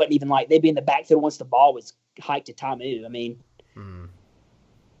mean, it wasn't even like they'd be in the backfield once the ball was hiked to Tamu. I mean,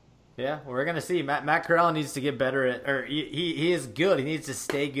 Yeah, we're gonna see. Matt Corral needs to get better at, or he is good. He needs to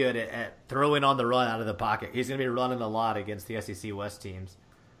stay good at throwing on the run out of the pocket. He's gonna be running a lot against the SEC West teams,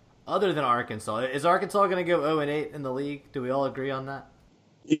 other than Arkansas. Is Arkansas gonna go 0-8 in the league? Do we all agree on that?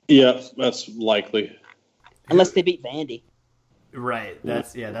 Yeah, that's likely. unless they beat Vandy. Right.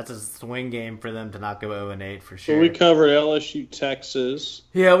 That's a swing game for them to not go 0-8 for sure. So we covered LSU, Texas.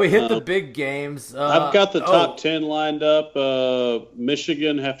 Yeah, we hit the big games. I've got the top 10 lined up.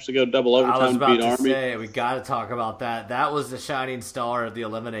 Michigan has to go double I was overtime to about beat to Army. say, we got to talk about that. That was the shining star of the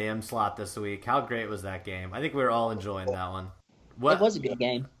 11 a.m. slot this week. How great was that game? I think we were all enjoying that one. What It was a good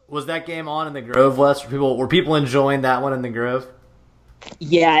game. was that game on in the Grove, West? Were people enjoying that one in the Grove?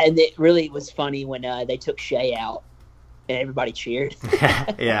 Yeah, and it really was funny when they took Shea out and everybody cheered.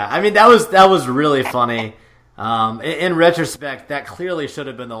 Yeah, I mean that was really funny. In retrospect, that clearly should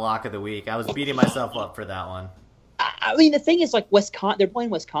have been the lock of the week. I was beating myself up for that one. I mean, the thing is, like, Wisconsin, they're playing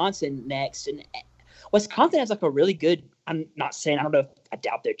Wisconsin next, and Wisconsin has like a really good. I'm not saying I don't know. If I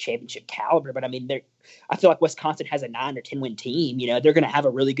doubt their championship caliber, but I mean, I feel like Wisconsin has a 9 or 10 win team. They're going to have a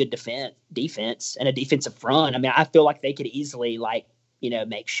really good defense and a defensive front. I mean, I feel like they could easily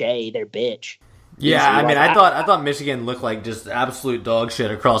make Shea their bitch. Yeah, Easily. I mean, Like, I thought Michigan looked like just absolute dog shit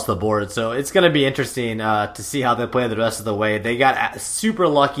across the board. So it's going to be interesting to see how they play the rest of the way. They got super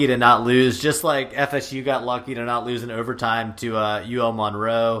lucky to not lose, just like FSU got lucky to not lose in overtime to UL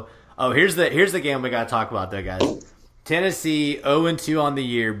Monroe. Oh, here's the game we got to talk about, though, guys. Tennessee 0-2 on the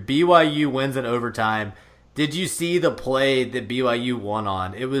year. BYU wins in overtime. Did you see the play that BYU won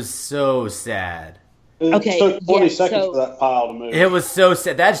on? It was so sad. Okay, It took 20 yeah, seconds so- for that pile to move. It was so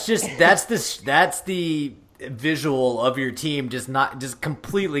sad. That's the visual of your team just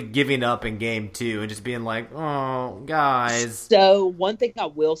completely giving up in game 2 and just being like, oh, guys. So one thing I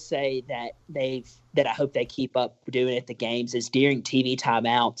will say that I hope they keep up doing at the games is during TV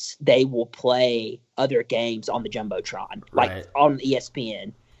timeouts, they will play other games on the Jumbotron, like Right. on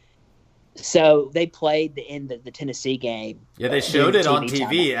ESPN. So they played the Tennessee game. Yeah, they showed it on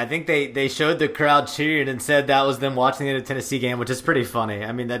TV. I think they showed the crowd cheering and said that was them watching the Tennessee game, which is pretty funny.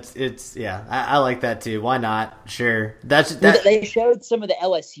 I mean, I like that too. Why not? Sure. They showed some of the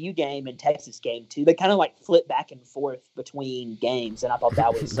LSU game and Texas game too. They kind of like flip back and forth between games, and I thought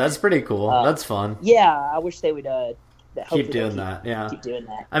that was that's pretty cool. That's fun. yeah. I wish they would hopefully Keep they'll doing that. Yeah. keep doing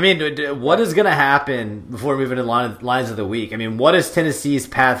that. I mean, what is going to happen before moving to lines of the week? I mean, what is Tennessee's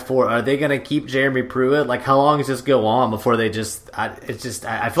path forward? Are they going to keep Jeremy Pruitt? Like, how long does this go on before they I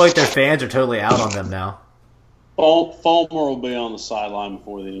feel like their fans are totally out on them now. Fulmer will be on the sideline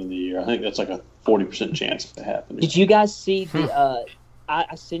before the end of the year. I think that's like a 40% chance of it happening. Did you guys see the?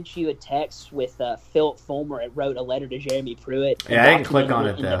 I sent you a text with Philip Fulmer. It wrote a letter to Jeremy Pruitt. Yeah, I didn't click on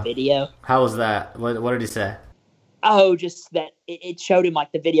it, in though. the video. How was that? What did he say? Oh, just that it showed him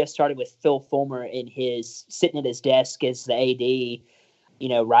like the video started with Phil Fulmer sitting at his desk as the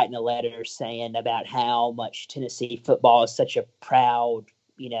AD, writing a letter saying about how much Tennessee football is such a proud,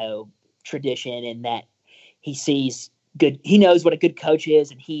 tradition, and that he sees he knows what a good coach is,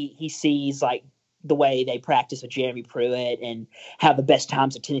 and he sees like the way they practice with Jeremy Pruitt and how the best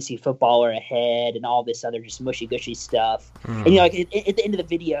times of Tennessee football are ahead and all this other just mushy gushy stuff. And like at the end of the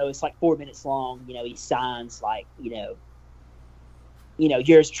video, it's like 4 minutes long. He signs like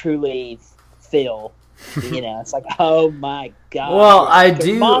yours truly, Phil. It's like, oh my god. Well, I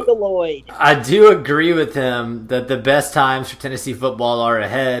do agree with him that the best times for Tennessee football are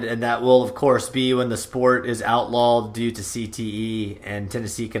ahead, and that will, of course, be when the sport is outlawed due to CTE and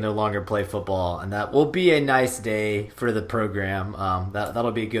Tennessee can no longer play football, and that will be a nice day for the program.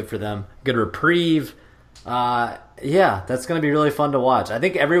 That'll be good for them. Good reprieve. Yeah, that's going to be really fun to watch. I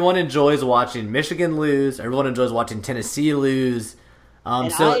think everyone enjoys watching Michigan lose. Everyone enjoys watching Tennessee lose.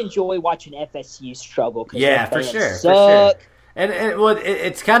 I enjoy watching FSU struggle. Yeah, for sure. Suck.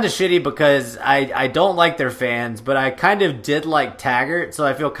 It's kind of shitty because I don't like their fans, but I kind of did like Taggart, so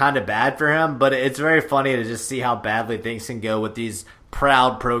I feel kind of bad for him. But it's very funny to just see how badly things can go with these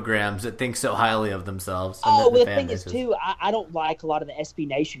proud programs that think so highly of themselves. And the thing is, too, I don't like a lot of the SB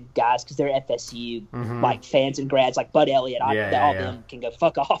Nation guys because they're FSU like fans and grads, like Bud Elliott. All them can go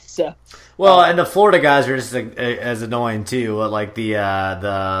fuck off. So, and the Florida guys are just as annoying too. Like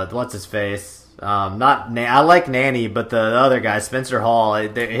the what's his face. I like Nanny, but the other guy, Spencer Hall,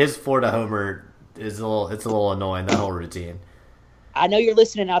 his Florida homer it's a little annoying, that whole routine. I know you're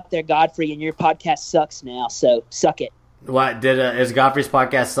listening out there, Godfrey, and your podcast sucks now, so suck it. What is Godfrey's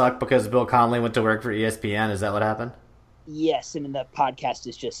podcast suck because Bill Connolly went to work for ESPN? Is that what happened? Yes, and the podcast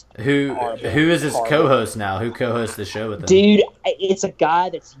is just who horrible. Who is his co-host now? Who co-hosts the show with him? Dude, it's a guy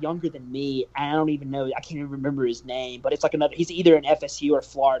that's younger than me. I don't even know. I can't even remember his name, but it's like another. He's either an FSU or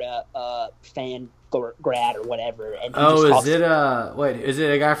Florida fan or grad or whatever. And is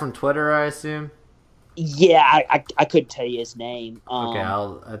it a guy from Twitter? I assume. Yeah, I couldn't tell you his name. Okay,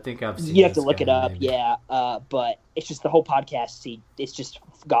 I think I've seen. You have to look guy, it up, maybe. yeah. But it's just the whole podcast. It's just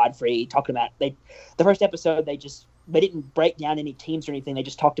Godfrey talking about the first episode. They didn't break down any teams or anything. They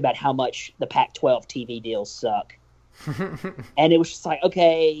just talked about how much the Pac-12 TV deals suck. And it was just like,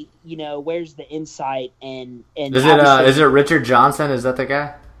 okay, where's the insight? And is it Richard Johnson? Is that the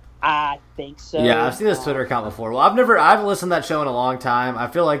guy? I think so. Yeah, I've seen his Twitter account before. Well, I've listened to that show in a long time. I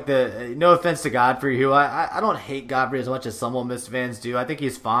feel like no offense to Godfrey, who I don't hate Godfrey as much as some Ole Miss fans do. I think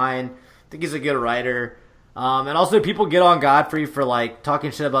he's fine. I think he's a good writer. And also people get on Godfrey for like talking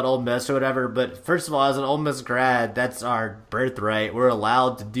shit about Ole Miss or whatever. But first of all, as an Ole Miss grad, that's our birthright. We're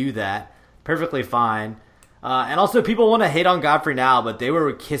allowed to do that. Perfectly fine. And also people want to hate on Godfrey now, but they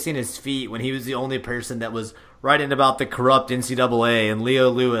were kissing his feet when he was the only person that was writing about the corrupt NCAA and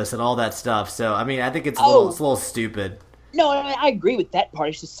Leo Lewis and all that stuff. So, I mean, I think it's a little stupid. No, I agree with that part.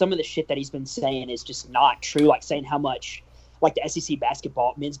 It's just some of the shit that he's been saying is just not true. Like saying how much, like the SEC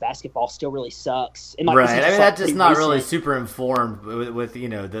men's basketball still really sucks. And like, right. I mean, that's just not really super informed with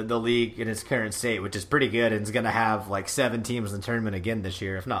the league in its current state, which is pretty good and is going to have like 7 teams in the tournament again this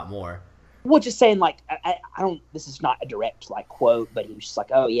year, if not more. Well, just saying, like, I don't. This is not a direct like quote, but he was just like,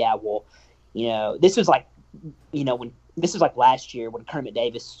 "Oh yeah, well, this was like, when this was like last year when Kermit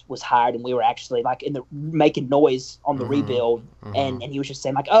Davis was hired, and we were actually like making noise on the rebuild, and he was just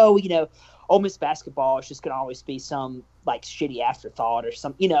saying like, oh, Ole Miss basketball is just gonna always be some like shitty afterthought or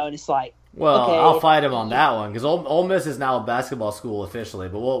some, and it's like, well, okay, I'll fight him on that one because Ole Miss is now a basketball school officially,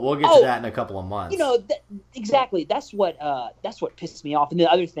 but we'll get to that in a couple of months. Exactly. That's what pisses me off. And the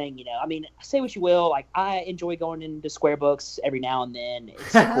other thing, I mean, say what you will, like I enjoy going into Square Books every now and then.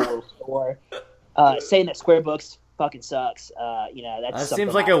 It's a cool little store. Saying that Square Books fucking sucks. That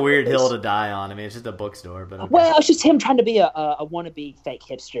seems like a weird hill to die on. I mean, it's just a bookstore, but okay. Well, it's just him trying to be a wannabe fake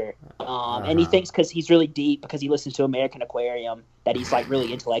hipster, and he thinks because he's really deep because he listens to American Aquarium that he's like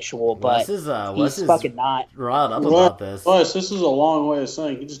really intellectual, but he's fucking not. Riled up about this. Plus, this is a long way of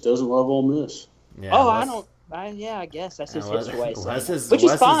saying he just doesn't love Ole Miss. Yeah, I guess that's his hipster way. Which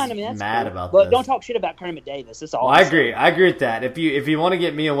is fine. I mean, that's mad cool. about but this. Don't talk shit about Kermit Davis. That's all. Well, I agree. I agree with that. If you want to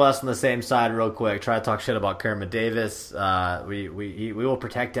get me and Wes on the same side real quick, try to talk shit about Kermit Davis. We will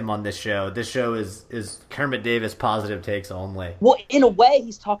protect him on this show. This show is Kermit Davis positive takes only. Well, in a way,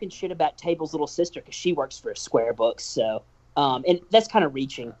 he's talking shit about Table's little sister because she works for Square Books. So. And that's kind of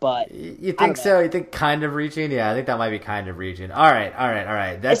reaching, but you think so? You think kind of reaching? Yeah, I think that might be kind of reaching. All right.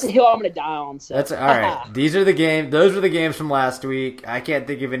 That's the hill I'm going to die on. So. That's all right. These are the games. Those were the games from last week. I can't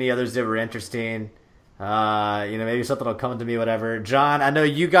think of any others that were interesting. Maybe something will come to me. Whatever. John, I know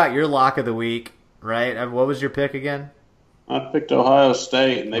you got your lock of the week, right? What was your pick again? I picked Ohio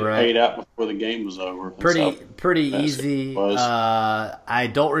State, and they paid out before the game was over. Pretty easy. I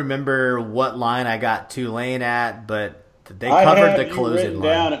don't remember what line I got Tulane at, but. They covered the closing line.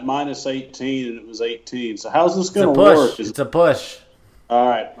 Down at minus 18, and it was 18. So how's this going to work? It's a push. All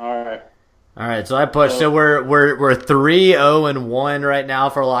right. So I pushed. So we're 3-0-1 right now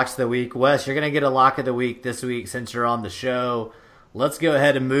for locks of the week. Wes, you're gonna get a lock of the week this week since you're on the show. Let's go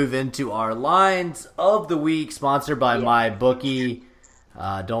ahead and move into our lines of the week, sponsored by MyBookie.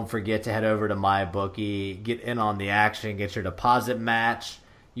 Don't forget to head over to MyBookie, get in on the action, get your deposit match.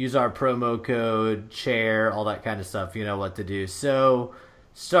 Use our promo code, chair, all that kind of stuff. You know what to do. So,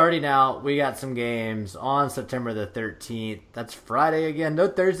 starting out, we got some games on September the 13th. That's Friday again. No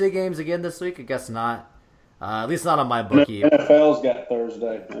Thursday games again this week? I guess not. At least not on MyBookie. NFL's got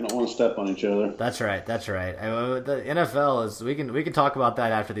Thursday. They don't want to step on each other. That's right. The NFL is. We can talk about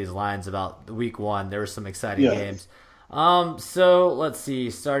that after these lines about week 1. There were some exciting games. So let's see.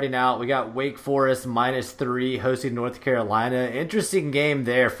 Starting out, we got Wake Forest -3 hosting North Carolina. Interesting game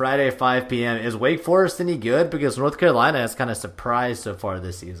there. Friday, 5 p.m. Is Wake Forest any good? Because North Carolina has kind of surprised so far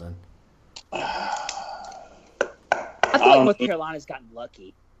this season. I feel like North Carolina's gotten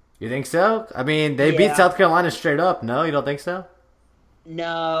lucky. You think so? I mean, they beat South Carolina straight up. No, you don't think so?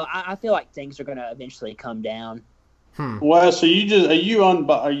 No, I feel like things are going to eventually come down. Wes, are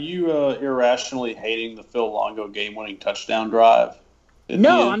you irrationally hating the Phil Longo game-winning touchdown drive?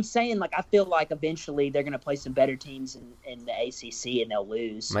 No, I'm saying like I feel like eventually they're going to play some better teams in the ACC and they'll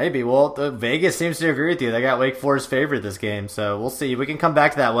lose. Maybe. Well, Vegas seems to agree with you. They got Wake Forest favored this game, so we'll see. We can come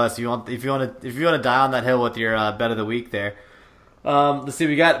back to that, Wes. If you want to die on that hill with your bet of the week there. Let's see.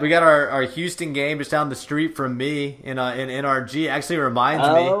 We got our Houston game just down the street from me in NRG. Actually, reminds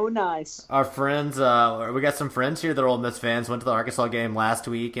me. Oh, nice. Our friends. We got some friends here that are Ole Miss fans. Went to the Arkansas game last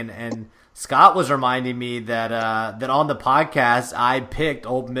week, and Scott was reminding me that on the podcast I picked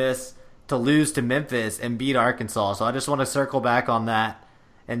Ole Miss to lose to Memphis and beat Arkansas. So I just want to circle back on that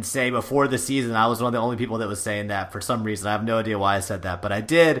and say before the season I was one of the only people that was saying that for some reason. I have no idea why I said that, but I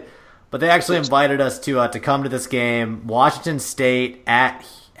did. But they actually invited us to come to this game. Washington State at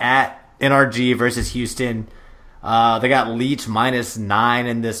NRG versus Houston. They got Leach -9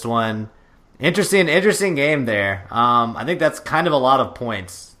 in this one. Interesting game there. I think that's kind of a lot of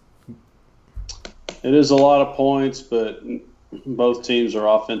points. It is a lot of points, but both teams are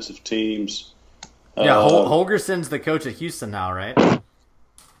offensive teams. Yeah, Holgerson's the coach at Houston now, right?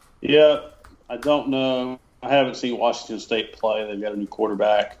 Yeah, I don't know. I haven't seen Washington State play. They've got a new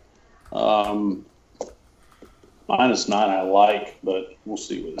quarterback. -9 I like, but we'll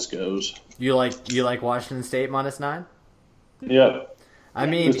see where this goes. You like Washington State -9? Yeah. I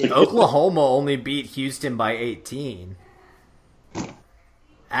mean, Oklahoma only beat Houston by 18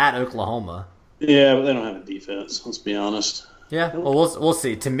 at Oklahoma. Yeah, but they don't have a defense. Let's be honest. Yeah, well, we'll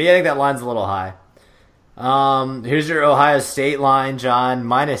see. To me, I think that line's a little high. Here's your Ohio State line, John.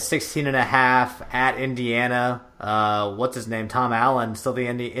 -16.5 at Indiana. What's his name? Tom Allen, still the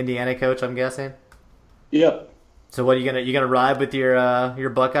Indiana coach, I'm guessing. Yep. So what are you gonna ride with your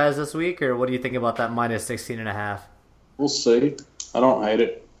Buckeyes this week, or what do you think about that -16.5? We'll see. I don't hate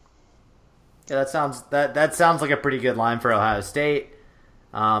it. Yeah, that sounds like a pretty good line for Ohio State.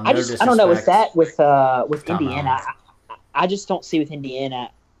 I don't know with Tom Indiana. I just don't see with Indiana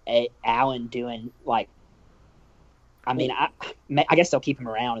Allen doing like. I mean, I guess they'll keep him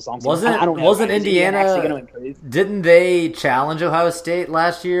around as long as I don't know. Wasn't Indiana actually going to Indiana? improve? Didn't they challenge Ohio State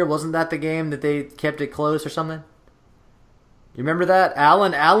last year? Wasn't that the game that they kept it close or something? You remember that?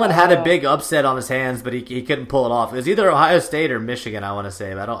 Allen had a big upset on his hands, but he couldn't pull it off. It was either Ohio State or Michigan, I want to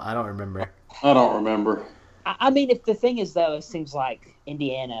say, but I don't remember. I don't remember. I mean, if the thing is though, it seems like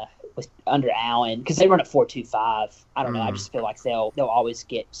Indiana was under Allen because they run a 4-2-5. I don't know. I just feel like they'll always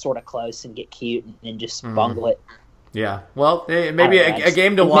get sort of close and get cute and just bungle it. Yeah, well, maybe a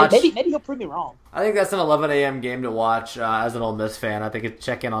game to watch. Maybe he'll prove me wrong. I think that's an 11 a.m. game to watch as an Ole Miss fan. I think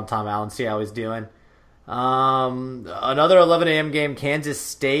check in on Tom Allen, see how he's doing. Another 11 a.m. game, Kansas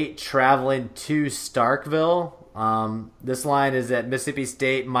State traveling to Starkville. This line is at Mississippi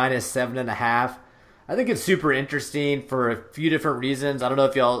State -7.5. I think it's super interesting for a few different reasons. I don't know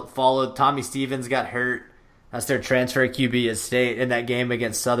if y'all followed. Tommy Stevens got hurt. That's their transfer QB at State in that game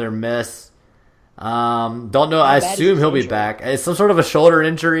against Southern Miss. Don't know. I assume he'll be back. It's some sort of a shoulder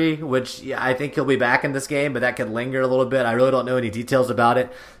injury, which I think he'll be back in this game, but that could linger a little bit. I really don't know any details about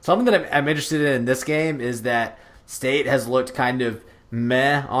it. Something that I'm interested in this game is that State has looked kind of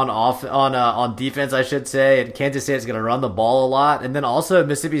meh on defense, I should say, and Kansas State is going to run the ball a lot. And then also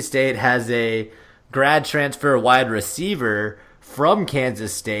Mississippi State has a grad transfer wide receiver from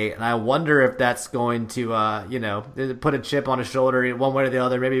Kansas State, and I wonder if that's going to, put a chip on his shoulder one way or the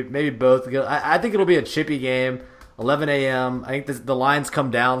other. Maybe both. I think it'll be a chippy game. 11 a.m. I think the lines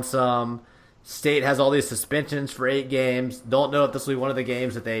come down some. State has all these suspensions for 8 games. Don't know if this will be one of the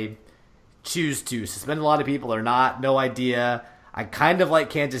games that they choose to suspend a lot of people or not. No idea. I kind of like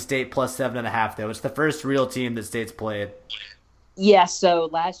Kansas State +7.5 though. It's the first real team that State's played. Yeah. So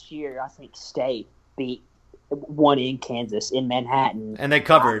last year, I think State won in Kansas in Manhattan, and they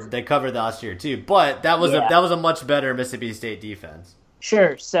covered last year too. But that was a much better Mississippi State defense.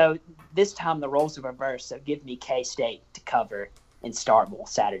 Sure. So this time the roles are reversed. So give me K-State to cover in Starkville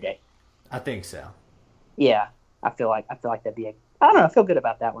Saturday. I think so. Yeah, I feel like that'd be I don't know. I feel good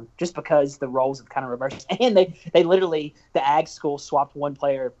about that one just because the roles have kind of reversed, and they literally the Ag school swapped one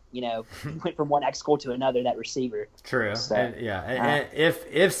player. Went from one Ag school to another. That receiver. True. So, and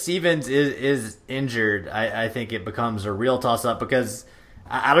if Stevens is injured, I think it becomes a real toss up because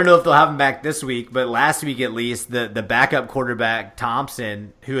I don't know if they'll have him back this week, but last week at least, the backup quarterback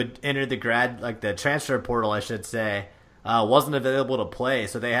Thompson, who had entered the transfer portal, I should say, wasn't available to play.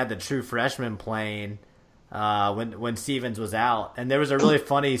 So they had the true freshman playing when Stevens was out. And there was a really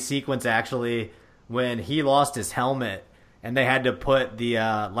funny sequence actually when he lost his helmet and they had to put the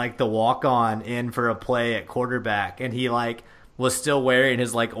walk-on in for a play at quarterback, and he was still wearing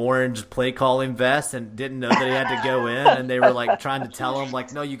his orange play calling vest and didn't know that he had to go in, and they were trying to tell him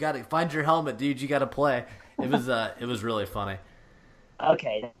no, you got to find your helmet, dude, you got to play. It was really funny.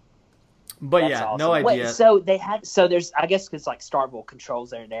 Okay. But That's yeah, awesome. no idea. Wait, so there's, I guess, because Starkville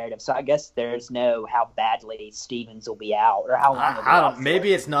controls their narrative. So I guess there's no how badly Stevens will be out or how long. I don't.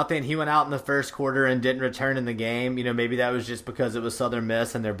 Maybe it's nothing. He went out in the first quarter and didn't return in the game. Maybe that was just because it was Southern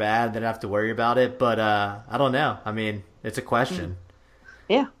Miss and they're bad. They don't have to worry about it. But I don't know. I mean, it's a question.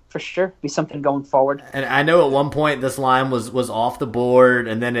 Yeah, for sure. Be something going forward. And I know at one point this line was off the board,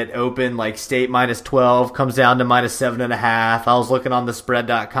 and then it opened State minus 12, comes down to minus 7.5. I was looking on the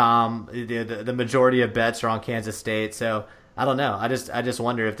spread.com. The majority of bets are on Kansas State, so I don't know. I just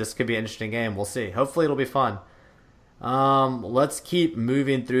wonder if this could be an interesting game. We'll see. Hopefully it'll be fun. Let's keep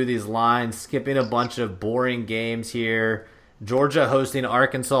moving through these lines, skipping a bunch of boring games here. Georgia hosting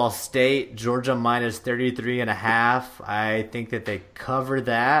Arkansas State. Georgia minus 33.5. I think that they cover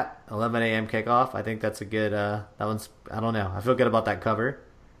that. 11 a.m. kickoff. I think that's a good. That one's. I don't know. I feel good about that cover.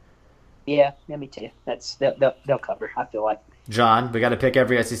 Yeah, me too. They'll cover. I feel like. John, we got to pick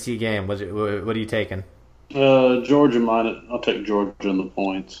every SEC game. What are you taking? Georgia minus. I'll take Georgia in the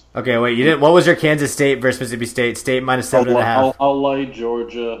points. Okay, wait. You didn't. What was your Kansas State versus Mississippi State? State minus 7.5. I'll lay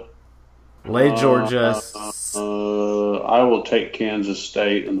Georgia. Lay Georgia. I will take Kansas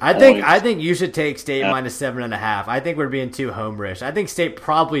State. And I think you should take State minus 7.5. I think we're being too homerish. I think State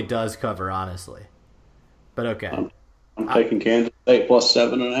probably does cover, honestly. But okay. I'm taking Kansas State plus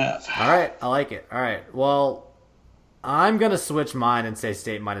 7.5. All right, I like it. All right, well, I'm gonna switch mine and say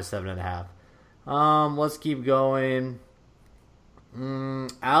State minus 7.5. Let's keep going.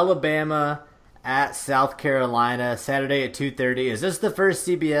 Alabama at South Carolina, Saturday at 2:30. Is this the first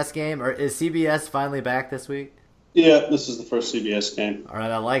CBS game, or is CBS finally back this week? Yeah, this is the first CBS game. All right,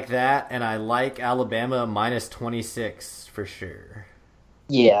 I like that, and I like Alabama minus 26 for sure.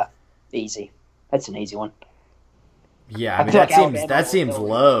 Yeah, easy. That's an easy one. Yeah, I mean that seems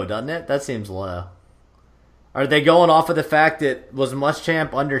low, doesn't it? That seems low. Are they going off of the fact that was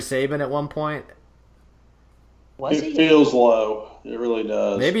Muschamp under Saban at one point? It feels low. It really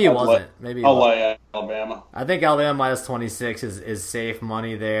does. Maybe it wasn't. I'll lay Alabama. I think Alabama minus 26 is safe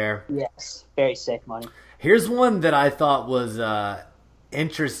money there. Yes, very safe money. Here's one that I thought was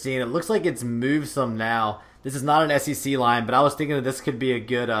interesting. It looks like it's moved some now. This is not an SEC line, but I was thinking that this could be a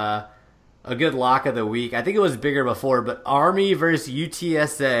good lock of the week. I think it was bigger before, but Army versus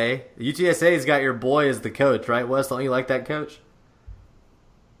UTSA. UTSA's got your boy as the coach, right, Wes? Don't you like that coach?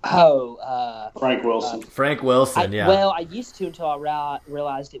 Oh, Frank Wilson. Frank Wilson, yeah. Well, I used to until I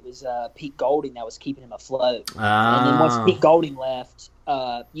realized it was Pete Golding that was keeping him afloat. And then once Pete Golding left,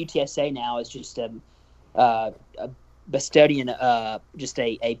 UTSA now is just a custodian, just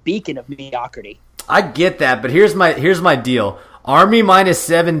a beacon of mediocrity. I get that, but here's my deal. Army minus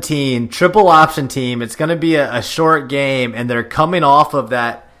 17, triple option team. It's going to be a short game, and they're coming off of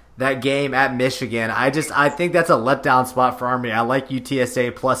that game at Michigan. I think that's a letdown spot for Army. I like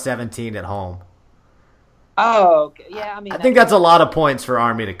UTSA plus 17 at home. Oh, okay. Yeah, I think that's a lot of points for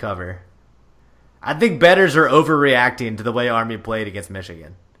Army to cover. I think bettors are overreacting to the way Army played against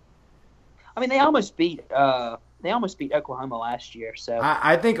Michigan. I mean, they almost beat Oklahoma last year. So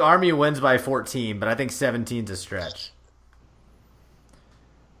I think Army wins by 14, but I think 17's a stretch.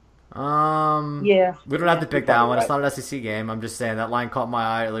 Yeah. We don't have to pick that one. Right. It's not an SEC game. I'm just saying that line caught my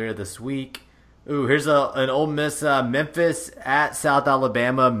eye earlier this week. Ooh, here's an Ole Miss Memphis at South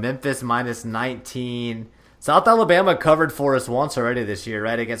Alabama. Memphis minus 19. South Alabama covered for us once already this year,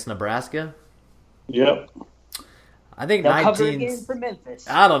 right, against Nebraska? Yep. I think they'll 19. Cover again for Memphis.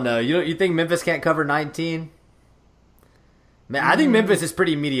 I don't know. You think Memphis can't cover 19? Man, I think Memphis is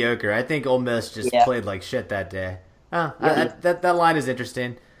pretty mediocre. I think Ole Miss just played like shit that day. That line is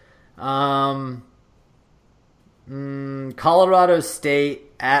interesting. Colorado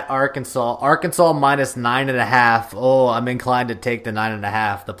State at Arkansas. Arkansas minus 9.5. Oh, I'm inclined to take the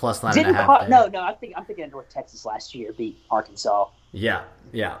 9.5, the plus 9.5. No. I think North Texas last year beat Arkansas. Yeah.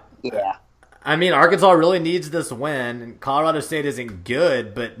 Yeah. I mean, Arkansas really needs this win. And Colorado State isn't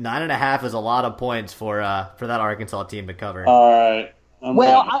good, but 9.5 is a lot of points for that Arkansas team to cover. All right.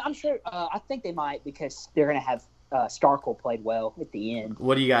 I'm sure. I think they might because they're going to have Starkville played well at the end.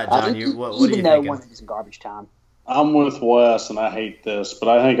 What do you got, John? What are you even though thinking? one of them is in garbage time. I'm with Wes, and I hate this, but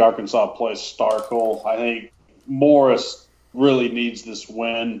I think Arkansas plays Starkville. I think Morris really needs this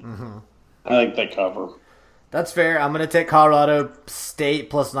win. Mm-hmm. I think they cover. That's fair. I'm going to take Colorado State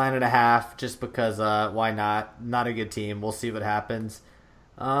plus 9.5 just because why not? Not a good team. We'll see what happens.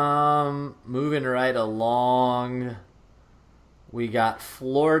 Moving right along, we got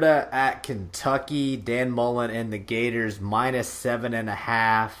Florida at Kentucky. Dan Mullen and the Gators minus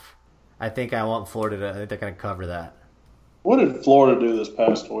 7.5. I think I want Florida to. I think they're going to cover that. What did Florida do this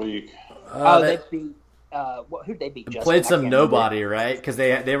past week? They beat. Who'd they beat? Justin? Played some nobody, right? Because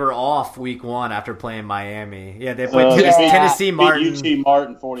they were off week 1 after playing Miami. Yeah, they played Tennessee Martin. UT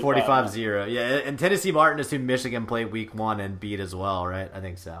Martin 45-0. Yeah, and Tennessee Martin is who Michigan played week 1 and beat as well, right? I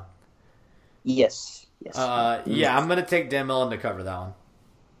think so. Yes. Yeah, I'm going to take Dan Mullen to cover that one.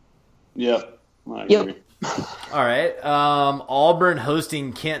 Yep. I agree. All right. Auburn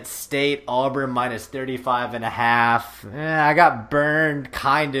hosting Kent State. Auburn minus 35.5. I got burned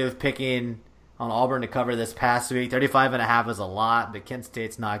kind of picking on Auburn to cover this past week. 35.5 is a lot, but Kent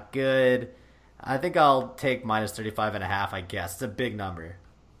State's not good. I think I'll take minus 35.5, I guess. It's a big number.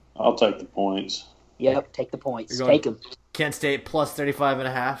 I'll take the points. Yep, take the points. Take them. Kent State plus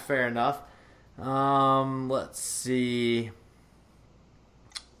 35.5. Fair enough. Let's see.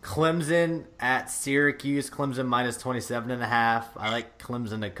 Clemson at Syracuse. Clemson minus 27.5. I like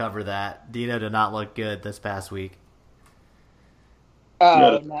Clemson to cover that. Dino did not look good this past week.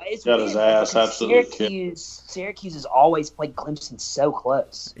 It's got his ass absolutely Syracuse has always played Clemson so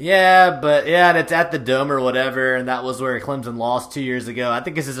close. Yeah, and it's at the Dome or whatever, and that was where Clemson lost 2 years ago. I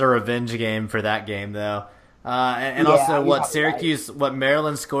think this is a revenge game for that game, though. Also, Syracuse, right.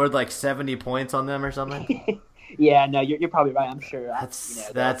 Maryland scored like 70 points on them or something? Yeah, no, you're probably right. I'm sure.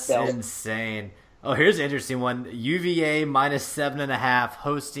 That's insane. Oh, here's an interesting one. UVA minus 7.5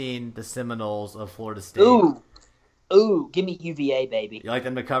 hosting the Seminoles of Florida State. Ooh, give me UVA, baby. You like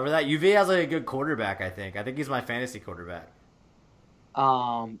them to cover that? UVA has like a good quarterback, I think. I think he's my fantasy quarterback.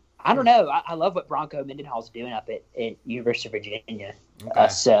 I don't know. I love what Bronco Mendenhall's doing up at University of Virginia.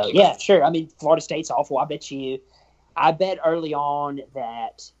 Okay. Yeah, sure. I mean, Florida State's awful. I bet early on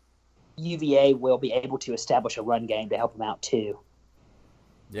that UVA will be able to establish a run game to help them out, too.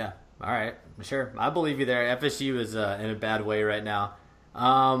 Yeah, all right. Sure. I believe you there. FSU is in a bad way right now.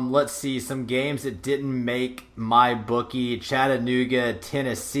 Let's see. Some games that didn't make my bookie. Chattanooga,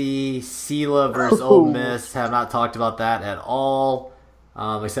 Tennessee, Sela versus Ole Miss. Have not talked about that at all.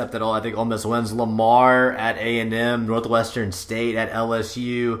 Except that I think Ole Miss wins. Lamar at A&M, Northwestern State at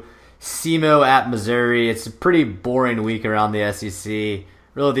LSU, SEMO at Missouri. It's a pretty boring week around the SEC.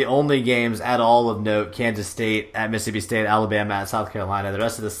 Really, the only games at all of note: Kansas State at Mississippi State, Alabama at South Carolina. The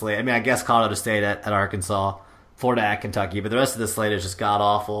rest of the slate, I guess Colorado State at Arkansas, Florida at Kentucky, but the rest of the slate is just god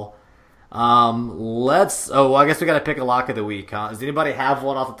awful. I guess we got to pick a lock of the week, huh? Does anybody have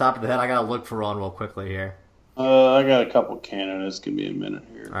one off the top of the head? I got to look for one real quickly here. I got a couple candidates. Give me a minute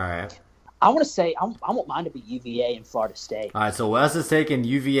here. All right. I want to say I want mine to be UVA and Florida State. All right, so Wes is taking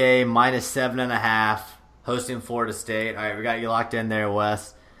UVA minus 7.5, hosting Florida State. All right, we got you locked in there,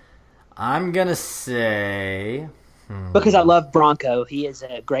 Wes. I'm gonna say because I love Bronco. He is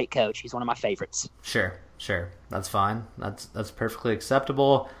a great coach. He's one of my favorites. Sure. That's fine. That's perfectly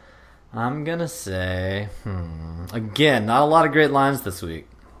acceptable. I'm gonna say again, not a lot of great lines this week.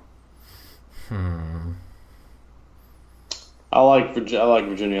 I like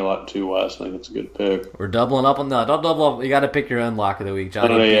Virginia a lot too, Wes. I think it's a good pick. We're doubling up on that. Don't double up. You got to pick your own lock of the week,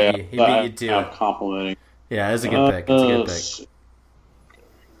 John. He beat you too. I'm complimenting. Yeah, it's a good pick. It's a good pick.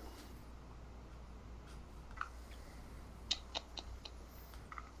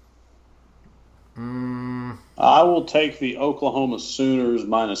 I will take the Oklahoma Sooners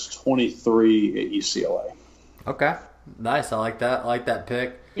minus 23 at UCLA. Okay, nice. I like that. I like that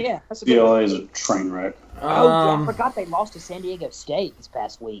pick. Yeah, that's a good UCLA is a train wreck. I forgot they lost to San Diego State this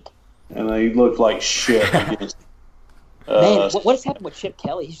past week. And they looked like shit against. Man, what has happened with Chip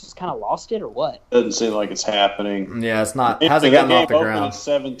Kelly? He's just kind of lost it, or what? Doesn't seem like it's happening. Yeah, it's not. Hasn't gotten off the ground. At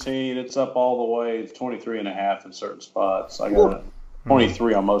 17, it's up all the way. It's 23.5 in certain spots. I got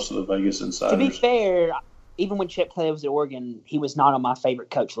 23 on most of the Vegas insiders. To be fair, even when Chip Kelly was at Oregon, he was not on my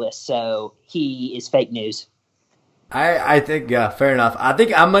favorite coach list, so he is fake news. I think, yeah, fair enough. I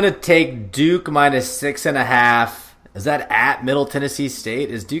think I'm going to take Duke minus 6.5. Is that at Middle Tennessee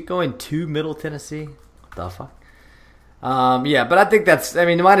State? Is Duke going to Middle Tennessee? What the fuck? Yeah, but I think that's,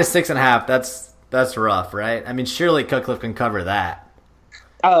 minus 6.5, that's rough, right? Surely Cutcliffe can cover that.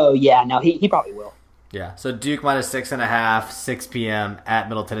 Oh, yeah, no, he probably will. Yeah, so Duke minus 6.5, 6 p.m. at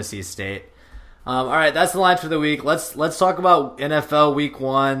Middle Tennessee State. All right, that's the line for the week. Let's talk about NFL Week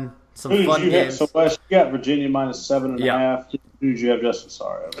 1. some Who did fun you have? games. So Wes, you got Virginia minus 7.5. Who did you have, Justin?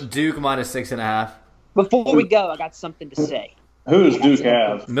 Sorry. Duke minus 6.5. Before we go, I got something to say. Who does Duke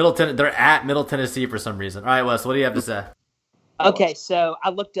have? They're at Middle Tennessee for some reason. All right, Wes, what do you have to say? Okay, so I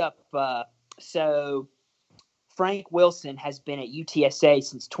looked up. So Frank Wilson has been at UTSA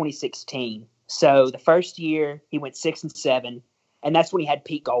since 2016. So the first year he went 6-7, and that's when he had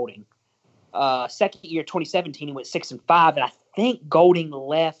Pete Golding. Second year, 2017, he went 6-5, and I think Golding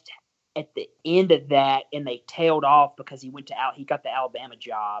left at the end of that, and they tailed off because he got the Alabama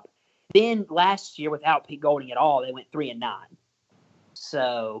job. Then last year, without Pete Golding at all, they went 3-9.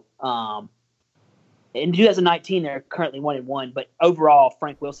 So, in 2019, they're currently 1-1, but overall,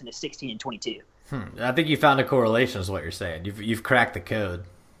 Frank Wilson is 16-22. I think you found a correlation, is what you're saying. You've cracked the code.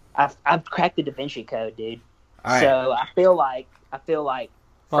 I've cracked the Da Vinci Code, dude. All right. So I feel like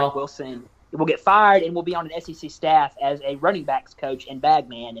Frank Wilson will get fired and will be on an SEC staff as a running backs coach and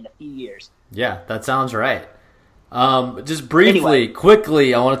bagman in a few years. Yeah, that sounds right. Just briefly,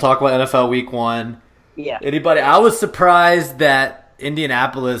 quickly, I want to talk about NFL Week 1. Yeah. I was surprised that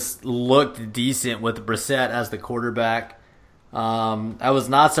Indianapolis looked decent with Brissett as the quarterback. I was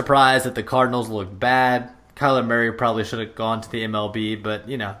not surprised that the Cardinals looked bad. Kyler Murray probably should have gone to the MLB, but,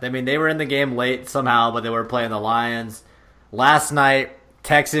 they were in the game late somehow, but they were playing the Lions. Last night,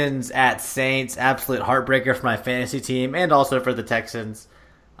 Texans at Saints, absolute heartbreaker for my fantasy team and also for the Texans.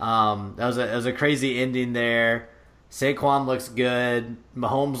 It was a crazy ending there. Saquon looks good.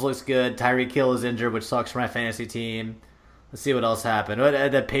 Mahomes looks good. Tyreek Hill is injured, which sucks for my fantasy team. Let's see what else happened.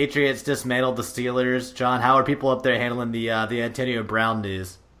 The Patriots dismantled the Steelers. John, how are people up there handling the Antonio Brown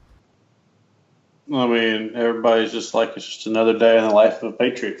news? I mean, everybody's just like it's just another day in the life of a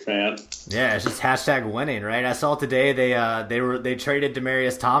Patriot fan. Yeah, it's just hashtag winning, right? I saw today they traded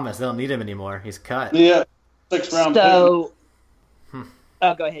Demaryius Thomas. They don't need him anymore. He's cut. Yeah, 6th round pick. So,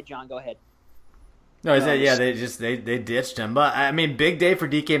 go ahead, John. Go ahead. No, they ditched him. But I mean, big day for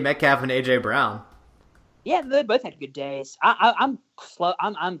DK Metcalf and AJ Brown. Yeah, they both had good days. I'm slow.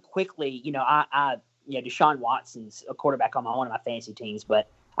 I'm quickly. Deshaun Watson's a quarterback on one of my fantasy teams, but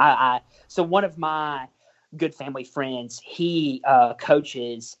so one of my good family friends, he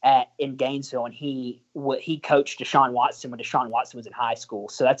coaches in Gainesville, and he coached Deshaun Watson when Deshaun Watson was in high school.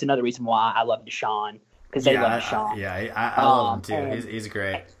 So that's another reason why I love Deshaun, because they love Deshaun. I love him too. He's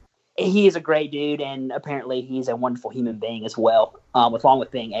great. He is a great dude, and apparently he's a wonderful human being as well, along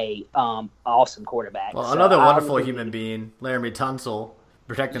with being a awesome quarterback. Well, another wonderful human being, Laramie Tunsil,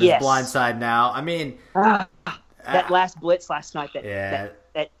 protecting his blind side now. I mean, that last blitz last night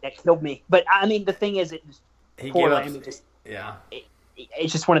that killed me. But I mean, the thing is, it's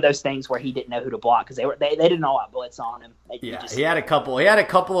just one of those things where he didn't know who to block because they didn't all out blitz on him. He had a couple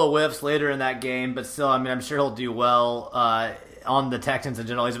of whiffs later in that game, but still, I mean, I'm sure he'll do well on the Texans in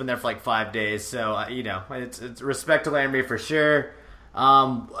general. He's been there for like 5 days, so it's respect to Laramie for sure.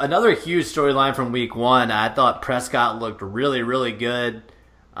 Another huge storyline from Week 1. I thought Prescott looked really, really good.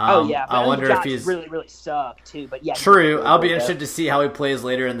 But I wonder if he's really, really sucked too. But yeah, true. I'll be interested to see how he plays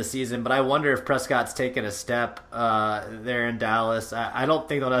later in the season. But I wonder if Prescott's taken a step there in Dallas. I don't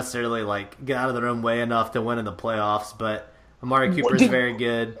think they'll necessarily get out of their own way enough to win in the playoffs. But Amari Cooper is very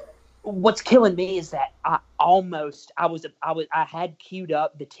good. What's killing me is that I had queued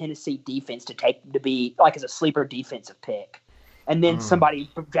up the Tennessee defense to be as a sleeper defensive pick. And then somebody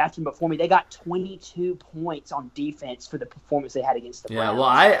drafted before me. They got 22 points on defense for the performance they had against the Browns. Yeah, well,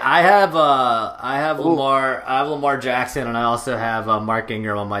 I have Lamar Jackson, and I also have Mark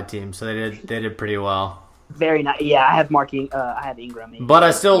Ingram on my team, so they did pretty well. Very nice. Yeah, I have I have Ingram. But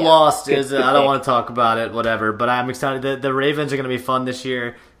I still lost. I don't want to talk about it. Whatever. But I'm excited. The Ravens are going to be fun this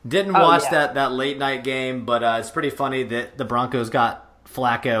year. Didn't watch that late night game, but it's pretty funny that the Broncos got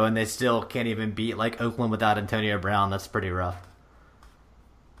Flacco and they still can't even beat Oakland without Antonio Brown. That's pretty rough.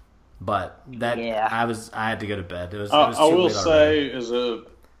 But I had to go to bed. It was I too will late say, already.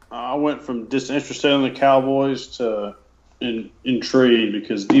 I went from disinterested in the Cowboys to intrigued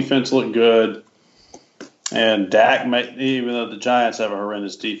because defense looked good, and Dak even though the Giants have a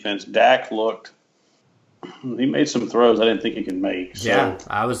horrendous defense, Dak he made some throws I didn't think he could make. So. Yeah,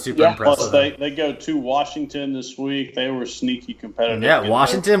 I was super impressed. Plus, they go to Washington this week. They were sneaky competitive. Yeah,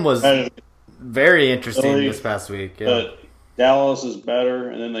 Washington was very interesting this past week. Yeah. But Dallas is better,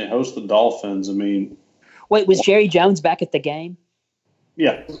 and then they host the Dolphins. I mean, wait, was Jerry Jones back at the game?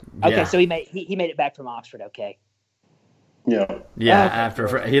 Yeah. Okay, so he made it back from Oxford. Okay. Yeah. Yeah.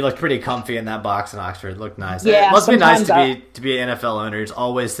 After he looked pretty comfy in that box in Oxford. It looked nice. Yeah, it must be nice to be an NFL owner. Just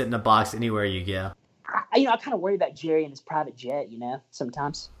always sit in a box anywhere you go. I kind of worry about Jerry and his private jet.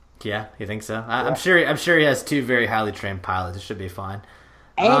 Sometimes. Yeah, you think so? I'm sure he has 2 very highly trained pilots. It should be fine.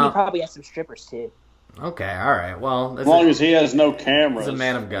 And he probably has some strippers too. Okay, all right. Well, as long as he has no cameras. He's a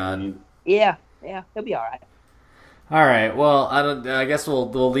man of God. Yeah, he'll be all right. All right. Well, I guess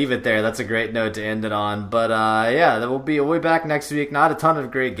we'll leave it there. That's a great note to end it on. But we'll be back next week. Not a ton of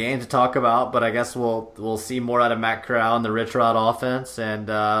great games to talk about, but I guess we'll see more out of Matt Corral and the Rich Rod offense, and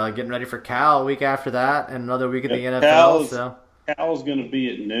getting ready for Cal a week after that, and another week in the NFL. Cal's going to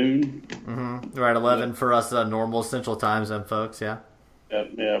be at noon. Mm-hmm. Right, 11 for us normal Central Time Zone folks. Yeah.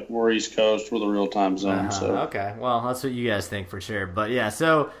 Yeah, we're East Coast. We're the real time zone. So okay, well, that's what you guys think for sure. But yeah,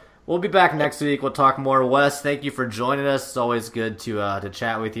 so we'll be back next week. We'll talk more. Wes, thank you for joining us. It's always good to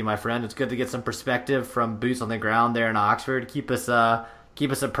chat with you, my friend. It's good to get some perspective from boots on the ground there in Oxford. Keep us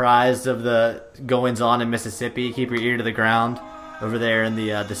apprised of the goings on in Mississippi. Keep your ear to the ground over there in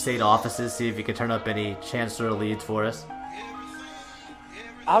the state offices. See if you can turn up any chancellor leads for us.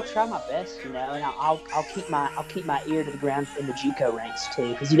 I'll try my best, and I'll keep my ear to the ground in the JUCO ranks too,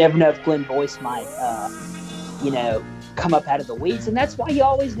 because you never know if Glenn Boyce might, come up out of the weeds, and that's why you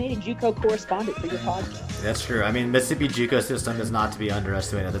always need a JUCO correspondent for your podcast. That's true. I mean, Mississippi JUCO system is not to be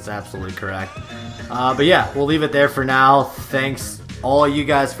underestimated. That's absolutely correct. But yeah, we'll leave it there for now. Thanks all you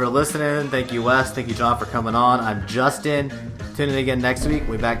guys for listening. Thank you, Wes. Thank you, John, for coming on. I'm Justin. Tune in again next week.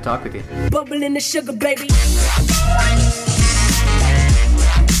 We'll be back to talk with you. Bubble in the sugar, baby.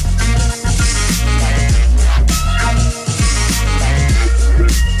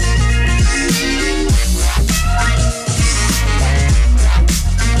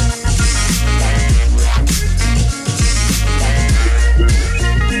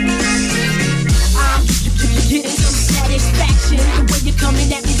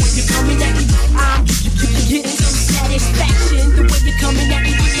 Coming at me, I'm getting some satisfaction. The way you're coming at me.